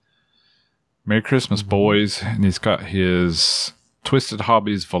 Merry Christmas, boys. And he's got his Twisted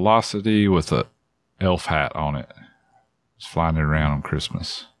Hobbies Velocity with a elf hat on it. He's flying it around on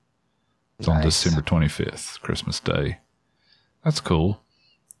Christmas. It's on December 25th, Christmas Day. That's cool.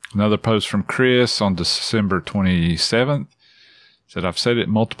 Another post from Chris on December 27th. Said, I've said it in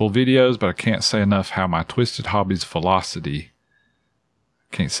multiple videos, but I can't say enough how my Twisted Hobbies Velocity.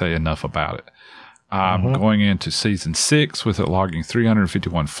 Can't say enough about it. I'm going into season 6 with it logging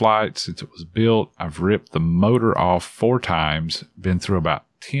 351 flights since it was built. I've ripped the motor off 4 times, been through about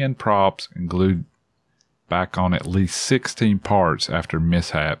 10 props, and glued back on at least 16 parts after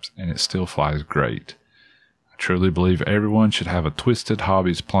mishaps, and it still flies great. I truly believe everyone should have a Twisted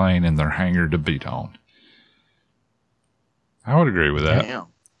Hobbies plane in their hangar to beat on. I would agree with that. Damn.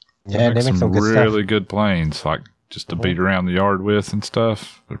 Yeah, they make some good really stuff. good planes, like just to beat around the yard with and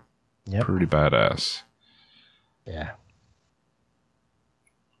stuff. They're Yep. pretty badass. Yeah.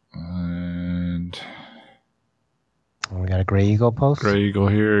 And We got a Gray Eagle post. Gray Eagle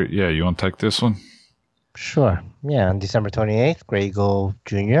here. Yeah, you want to take this one? Sure. Yeah, on December 28th, Gray Eagle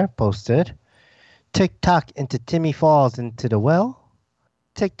Jr. posted, TikTok into Timmy falls into the well.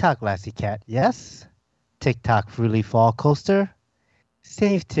 TikTok Lassie Cat, yes. TikTok Fruity Fall Coaster.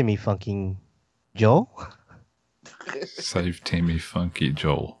 Save Timmy Funking Joe. Save Timmy Funky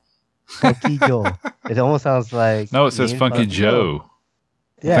Joel. Funky Joe. It almost sounds like... No, it says me and Funky Joe.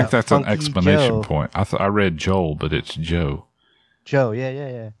 Yeah, I think that's an Funky explanation Joe. point. I read Joel, but it's Joe. Joe,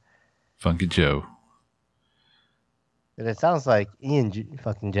 yeah. Funky Joe. And it sounds like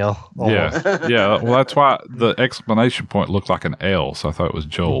fucking Joe. Yeah, yeah. Well, that's why the explanation point looked like an L, so I thought it was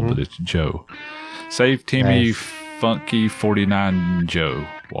Joel, but it's Joe. Save Timmy Nice. Funky 49 Joe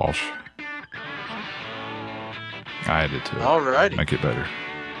Walsh. I added to it. Alrighty. Make it better.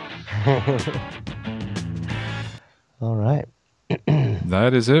 All right.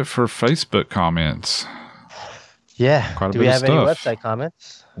 That is it for Facebook comments. Yeah. Quite a Do bit we of have any stuff. website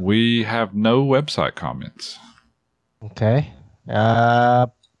comments? We have no website comments. Okay.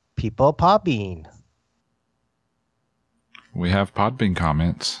 People Podbean. We have Podbean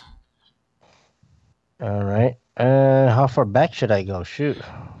comments. All right. How far back should I go? Shoot.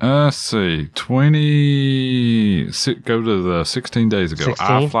 Let's see. Go to the 16 days ago. 16?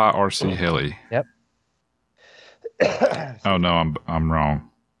 I Fly RC Heli. Yep. Oh no, I'm wrong.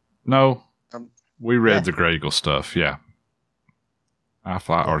 No, we read Yeah. the Gray Eagle stuff. Yeah. I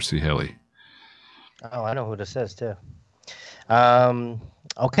Fly RC Heli. Oh, I know who this is too.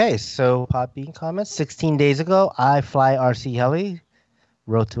 Okay, so Podbean comments. 16 days ago, I Fly RC Heli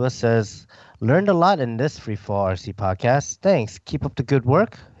wrote to us, says, learned a lot in this Free Fall RC podcast. Thanks. Keep up the good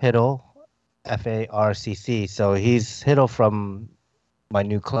work. Hiddle, FARCC. So he's Hiddle from my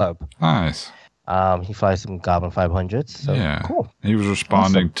new club. Nice. He flies some Goblin 500s. So Yeah. cool. He was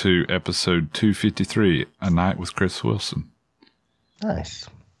responding to episode 253, A Night with Chris Wilson. Nice.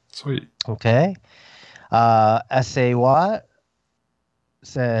 Sweet. Okay. S.A. Watt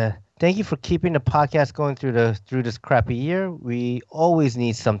said, thank you for keeping the podcast going through this crappy year. We always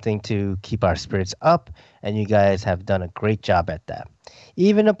need something to keep our spirits up, and you guys have done a great job at that.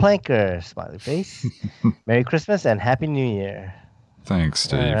 Even a planker, smiley face. Merry Christmas and Happy New Year. Thanks,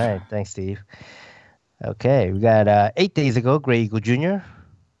 Steve. All right. Thanks, Steve. Okay. We got 8 days ago, Gray Eagle Jr.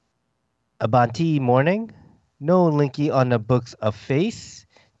 Abanti morning. No Linky on the books of face.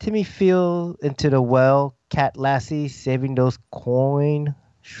 Timmy fell into the well. Cat Lassie saving those coin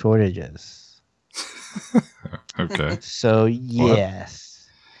shortages. Okay. So, yes.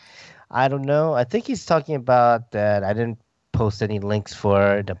 I don't know. I think he's talking about that I didn't post any links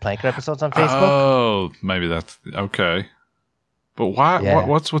for the Planker episodes on Facebook. Oh, maybe that's okay. But why? Yeah.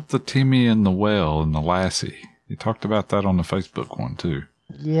 What's with the Timmy and the well and the Lassie? You talked about that on the Facebook one too.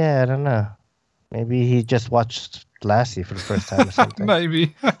 Yeah, I don't know. Maybe he just watched Lassie for the first time or something.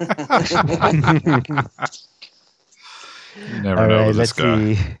 Maybe. You never All know right, with this let's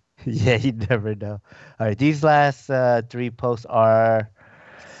guy. see. Yeah, you never know. All right, these last 3 posts are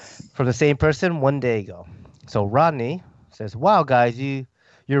from the same person 1 day ago. So Rodney says, "Wow, guys, you're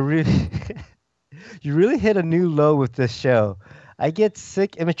really you really hit a new low with this show. I get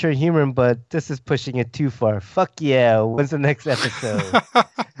sick, immature humor, but this is pushing it too far. Fuck yeah! When's the next episode?"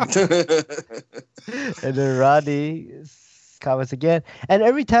 And then Rodney comments again. And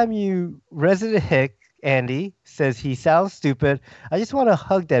every time you resident hick Andy says he sounds stupid, I just want to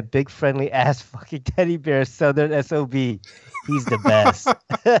hug that big friendly ass fucking teddy bear Southern SOB. He's the best.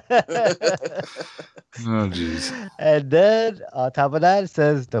 Oh, jeez. And then on top of that, it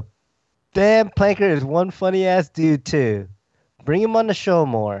says the damn Planker is one funny ass dude too. Bring him on the show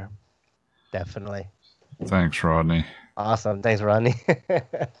more. Definitely. Thanks, Rodney. Awesome. Thanks, Rodney.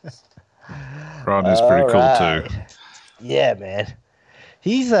 Rodney's pretty cool Alright. too. Yeah, man.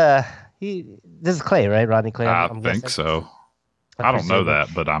 He's this is Clay, right? Rodney Clay. I I'm think guessing. so. I'm I don't know presuming. that,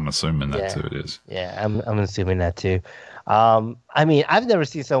 but I'm assuming that's Yeah. who it is. Yeah, I'm assuming that too. I mean, I've never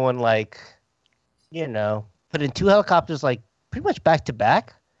seen someone like, put in 2 helicopters like pretty much back to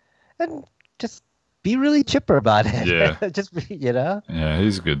back, and just be really chipper about it. Yeah. just be, Yeah,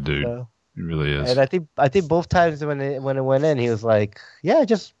 he's a good dude. So, He really is. and I think both times when it went in, he was like, yeah,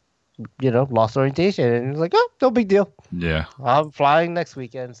 just lost orientation, and he was like, oh, no big deal. Yeah. I'm flying next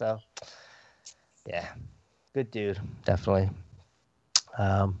weekend, so yeah, good dude, definitely.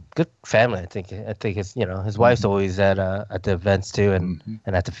 Good family. I think it's his wife's always at the events too, and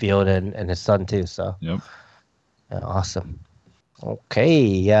at the field, and his son too. So Yep. yeah, awesome.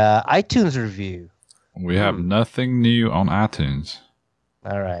 Okay, iTunes review. We have nothing new on iTunes.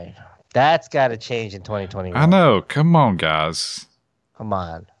 All right, that's got to change in 2021. I know. Come on, guys. Come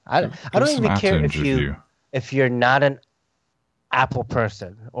on. I Give don't us even an care iTunes if you're not an Apple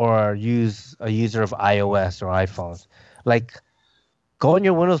person or a user of iOS or iPhones. Like, go on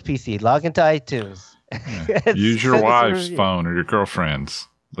your Windows PC, log into iTunes. Yeah. and Use your send us a wife's review. phone or your girlfriend's.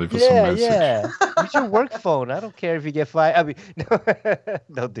 Leave us a Yeah, message. yeah. Use your work phone. I don't care if you get fired. I mean,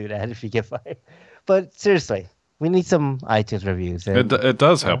 don't do that if you get fired. But seriously, we need some iTunes reviews. And, It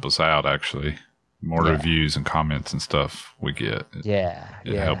does help us out, actually. More Yeah. reviews and comments and stuff we get.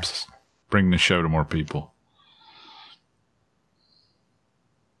 It helps bring the show to more people.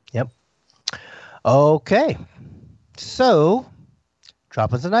 Yep. Okay. So,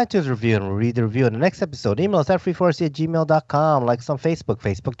 drop us an iTunes review and we'll read the review in the next episode. Email us at free4c@gmail.com. Like us on Facebook,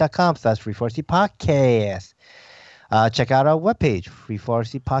 facebook.com/free4ckpodcast. Check out our webpage,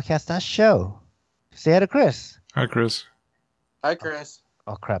 free4ckpodcast.show. Say hi to Chris. Hi, Chris. Hi, Chris.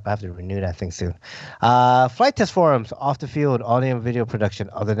 Oh, crap. I have to renew that thing soon. Flight Test Forums, off the field, audio and video production.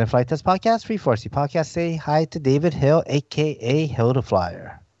 Other than Flight Test Podcast, Free 4C Podcast. Say hi to David Hill, a.k.a. Hill the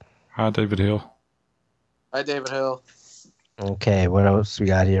Flyer. Hi, David Hill. Hi, David Hill. Okay, what else we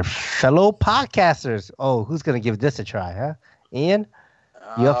got here? Fellow podcasters. Oh, who's going to give this a try, huh? Ian?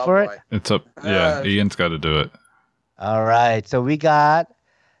 You up for it? It's up. Yeah, Ian's got to do it. All right, so we got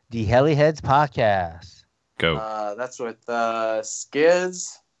the Heliheads Podcast. Go. That's with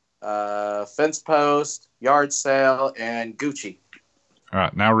Skids, Fence Post, Yard Sale, and Gucci. All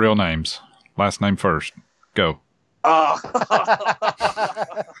right, now real names. Last name first. Go. Oh.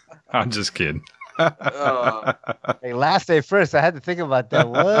 I'm just kidding. Hey, last name first. I had to think about that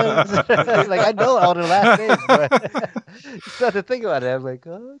one. Like, I know all the last names, but just had to think about it. I was like,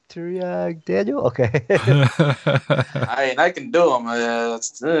 oh, Turiak, Daniel? Okay. I can do them.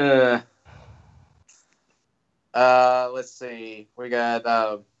 Let's see. We got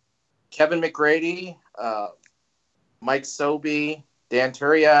Kevin McGrady, Mike Sobey, Dan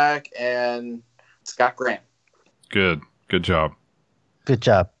Turiak, and Scott Grant. Good job. Good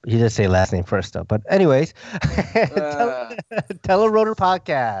job. He did say last name first, though. But anyways, Telerotor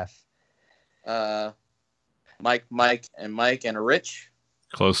Podcast. Mike, and Rich.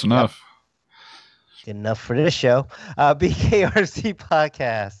 Close enough. Good enough for this show. BKRC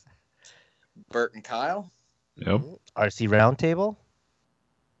Podcast. Bert and Kyle. Yep. RC Roundtable.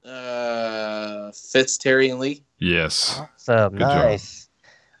 Fitz, Terry, and Lee. Yes. Awesome. Good job. Nice.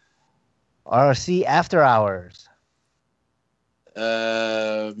 RC After Hours.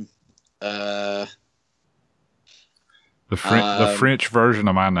 The French version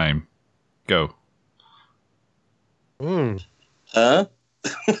of my name. Go. Huh?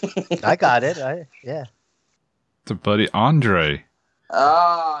 I got it. Yeah. It's a buddy Andre.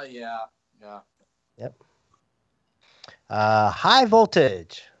 Ah, yeah. Yep. High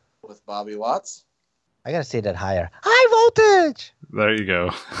Voltage. With Bobby Watts. I gotta say that higher. High Voltage. There you go.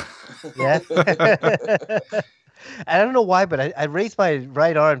 Yeah. I don't know why, but I raised my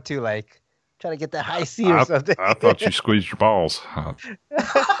right arm too, like trying to get that high C or something. I thought you squeezed your balls.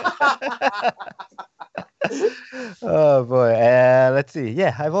 Oh boy. Let's see.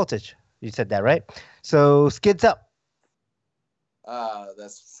 Yeah, High Voltage. You said that right. So Skids Up.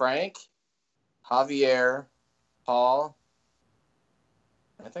 That's Frank, Javier, Paul.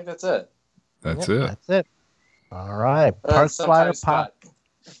 I think that's it. That's Yep, it. That's it. All right. Park Flyer Sometimes Pop.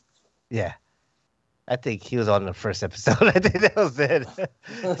 Scott. Yeah. I think he was on the first episode. I think that was it.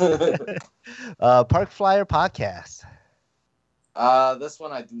 Park Flyer Podcast. This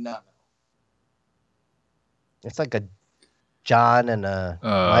one I do not know. It's like a John and a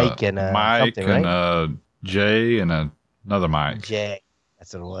Mike and a Mike something, and right? Jay and another Mike. J.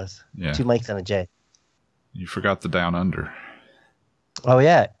 That's what it was. Yeah. 2 Mikes and a J. You forgot the Down Under. Oh,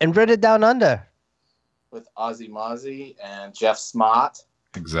 yeah. Inverted Down Under. With Ozzy Mozzie and Jeff Smott.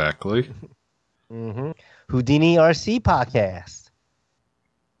 Exactly. Mm-hmm. Houdini RC podcast.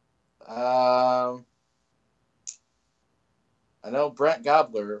 I know Brent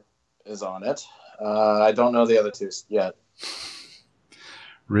Gobler is on it. I don't know the other two yet.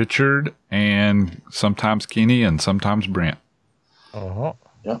 Richard and sometimes Kenny and sometimes Brent. Uh-huh.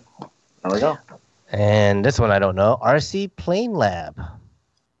 Yep. There we go. And this one I don't know. RC Plane Lab.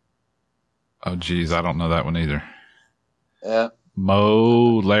 Oh, geez, I don't know that one either. Yeah.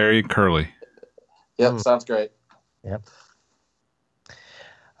 Mo, Larry, Curly. Yep. Sounds great. Yep.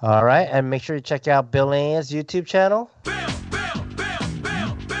 All right, and make sure you check out Bill Ann's YouTube channel. Yeah.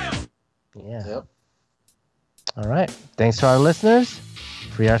 Yep. All right. Thanks to our listeners.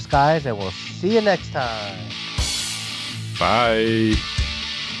 Free our skies, and we'll see you next time. Bye.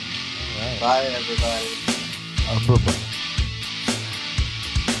 All right. Bye, everybody.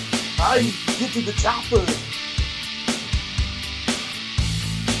 Bye. Bye. Get to the chopper.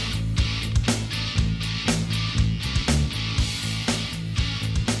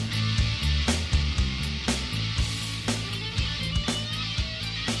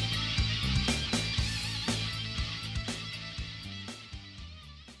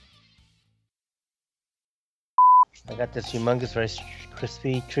 I got this humongous Rice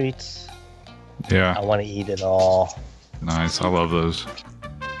Krispie treats. Yeah, I want to eat it all. nice. I love those.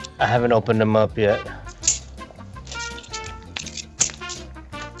 I haven't opened them up yet.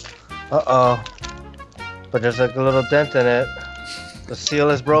 Uh-oh. But there's like a little dent in it. The seal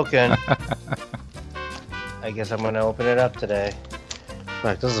is broken. I guess I'm going to open it up today.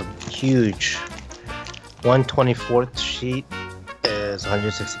 Like, this is huge. 1/24th sheet is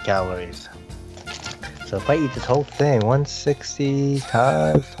 160 calories. So if I eat this whole thing, 160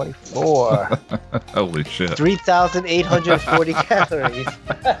 times 24. Holy shit. 3,840 calories.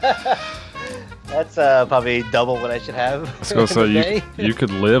 That's probably double what I should have. I was going to in a say, day. you could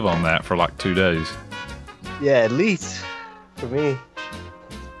live on that for like 2 days. Yeah, at least for me.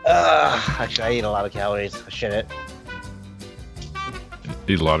 Actually, I eat a lot of calories. I shit it.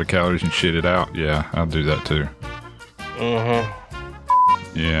 Eat a lot of calories and shit it out. Yeah, I'll do that too. Mm-hmm.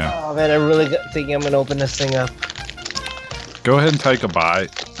 Yeah. Oh man, I really think I'm gonna open this thing up. Go ahead and take a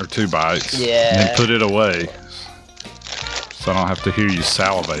bite or 2 bites. Yeah. And then put it away. So I don't have to hear you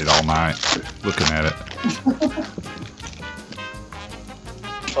salivate all night looking at it.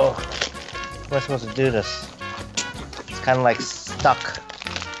 Oh, how am I supposed to do this? It's kind of like stuck.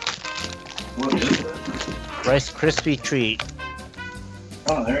 What is it? Rice Krispie treat.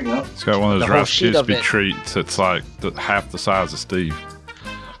 Oh, there you go. It's got one of those The whole Rice sheet of Krispie it. treats that's like half the size of Steve.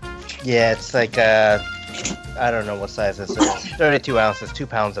 Yeah, it's like I don't know what size this is. 32 ounces, 2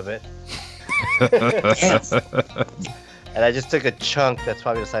 pounds of it. And I just took a chunk that's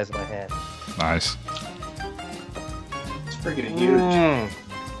probably the size of my hand. Nice. It's freaking huge.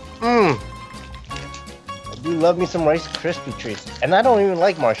 I do love me some Rice Krispie treats. And I don't even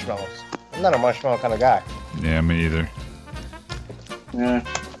like marshmallows. I'm not a marshmallow kind of guy. Yeah, me either. Yeah.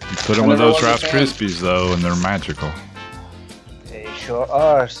 You put them I with never those was a Rice fan. Krispies though, and they're magical. They sure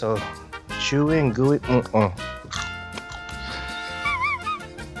are. So chewy and gooey.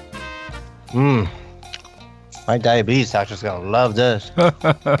 My diabetes doctor's gonna love this. Oh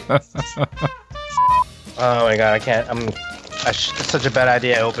my god, I can't. It's such a bad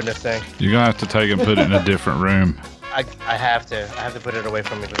idea. I open this thing. You're gonna have to take it and put it in a different room. I have to. I have to put it away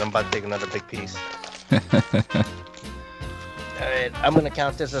from me because I'm about to take another big piece. Alright, I'm gonna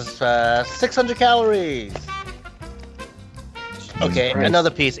count this as 600 calories. Okay, Christ.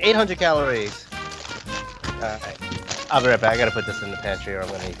 another piece, 800 calories. Alright, I'll be right back. I gotta put this in the pantry or I'm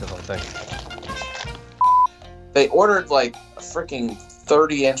gonna eat the whole thing. They ordered like a freaking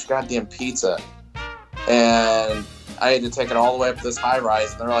 30-inch goddamn pizza, and I had to take it all the way up this high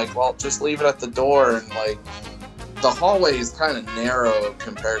rise. And they're like, "Well, just leave it at the door." And like, the hallway is kind of narrow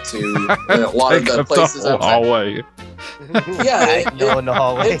compared to a lot of Take the up places whole outside. hallway. Yeah, I go in the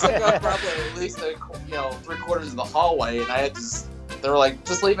hallway. It took up probably at least 3/4 of the hallway, and I had to. They were like,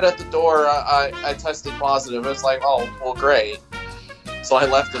 "Just leave it at the door." I tested positive. It was like, "Oh, well, great." So I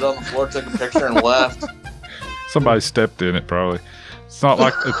left it on the floor, took a picture, and left. Somebody stepped in it probably. It's not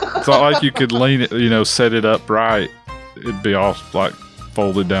like you could lean it, set it up right. It'd be all like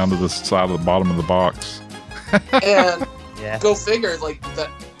folded down to the side of the bottom of the box. And Yeah. go figure, like the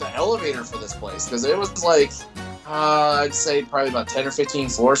elevator for this place, because it was like I'd say probably about 10 or 15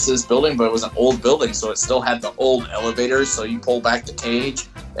 floors to this building, but it was an old building, so it still had the old elevators. So you pull back the cage,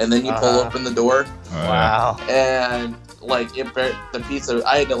 and then you pull open the door, Wow. and like the pizza,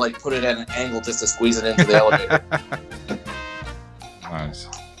 I had to like put it at an angle just to squeeze it into the elevator. Nice.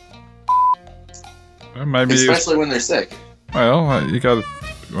 Well, maybe Especially when they're sick. you got to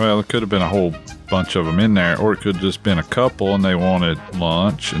well, it could have been a whole bunch of them in there, or it could have just been a couple and they wanted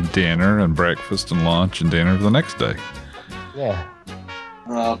lunch and dinner and breakfast and lunch and dinner the next day. Yeah.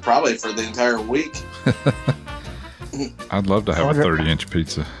 Probably for the entire week. I'd love to have a 30-inch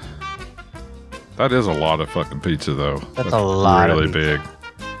pizza. That is a lot of fucking pizza, though. That's a lot really of big.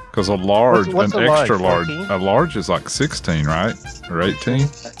 Because a large, What's an a large, extra large, 14? a large is like 16, right? Or 18?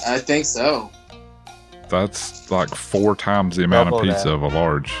 I think so. That's like 4 times the amount of Double pizza that. of a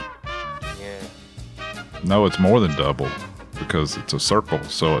large. Yeah. No, it's more than double because it's a circle,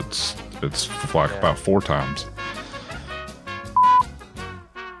 so it's like Yeah. about 4 times.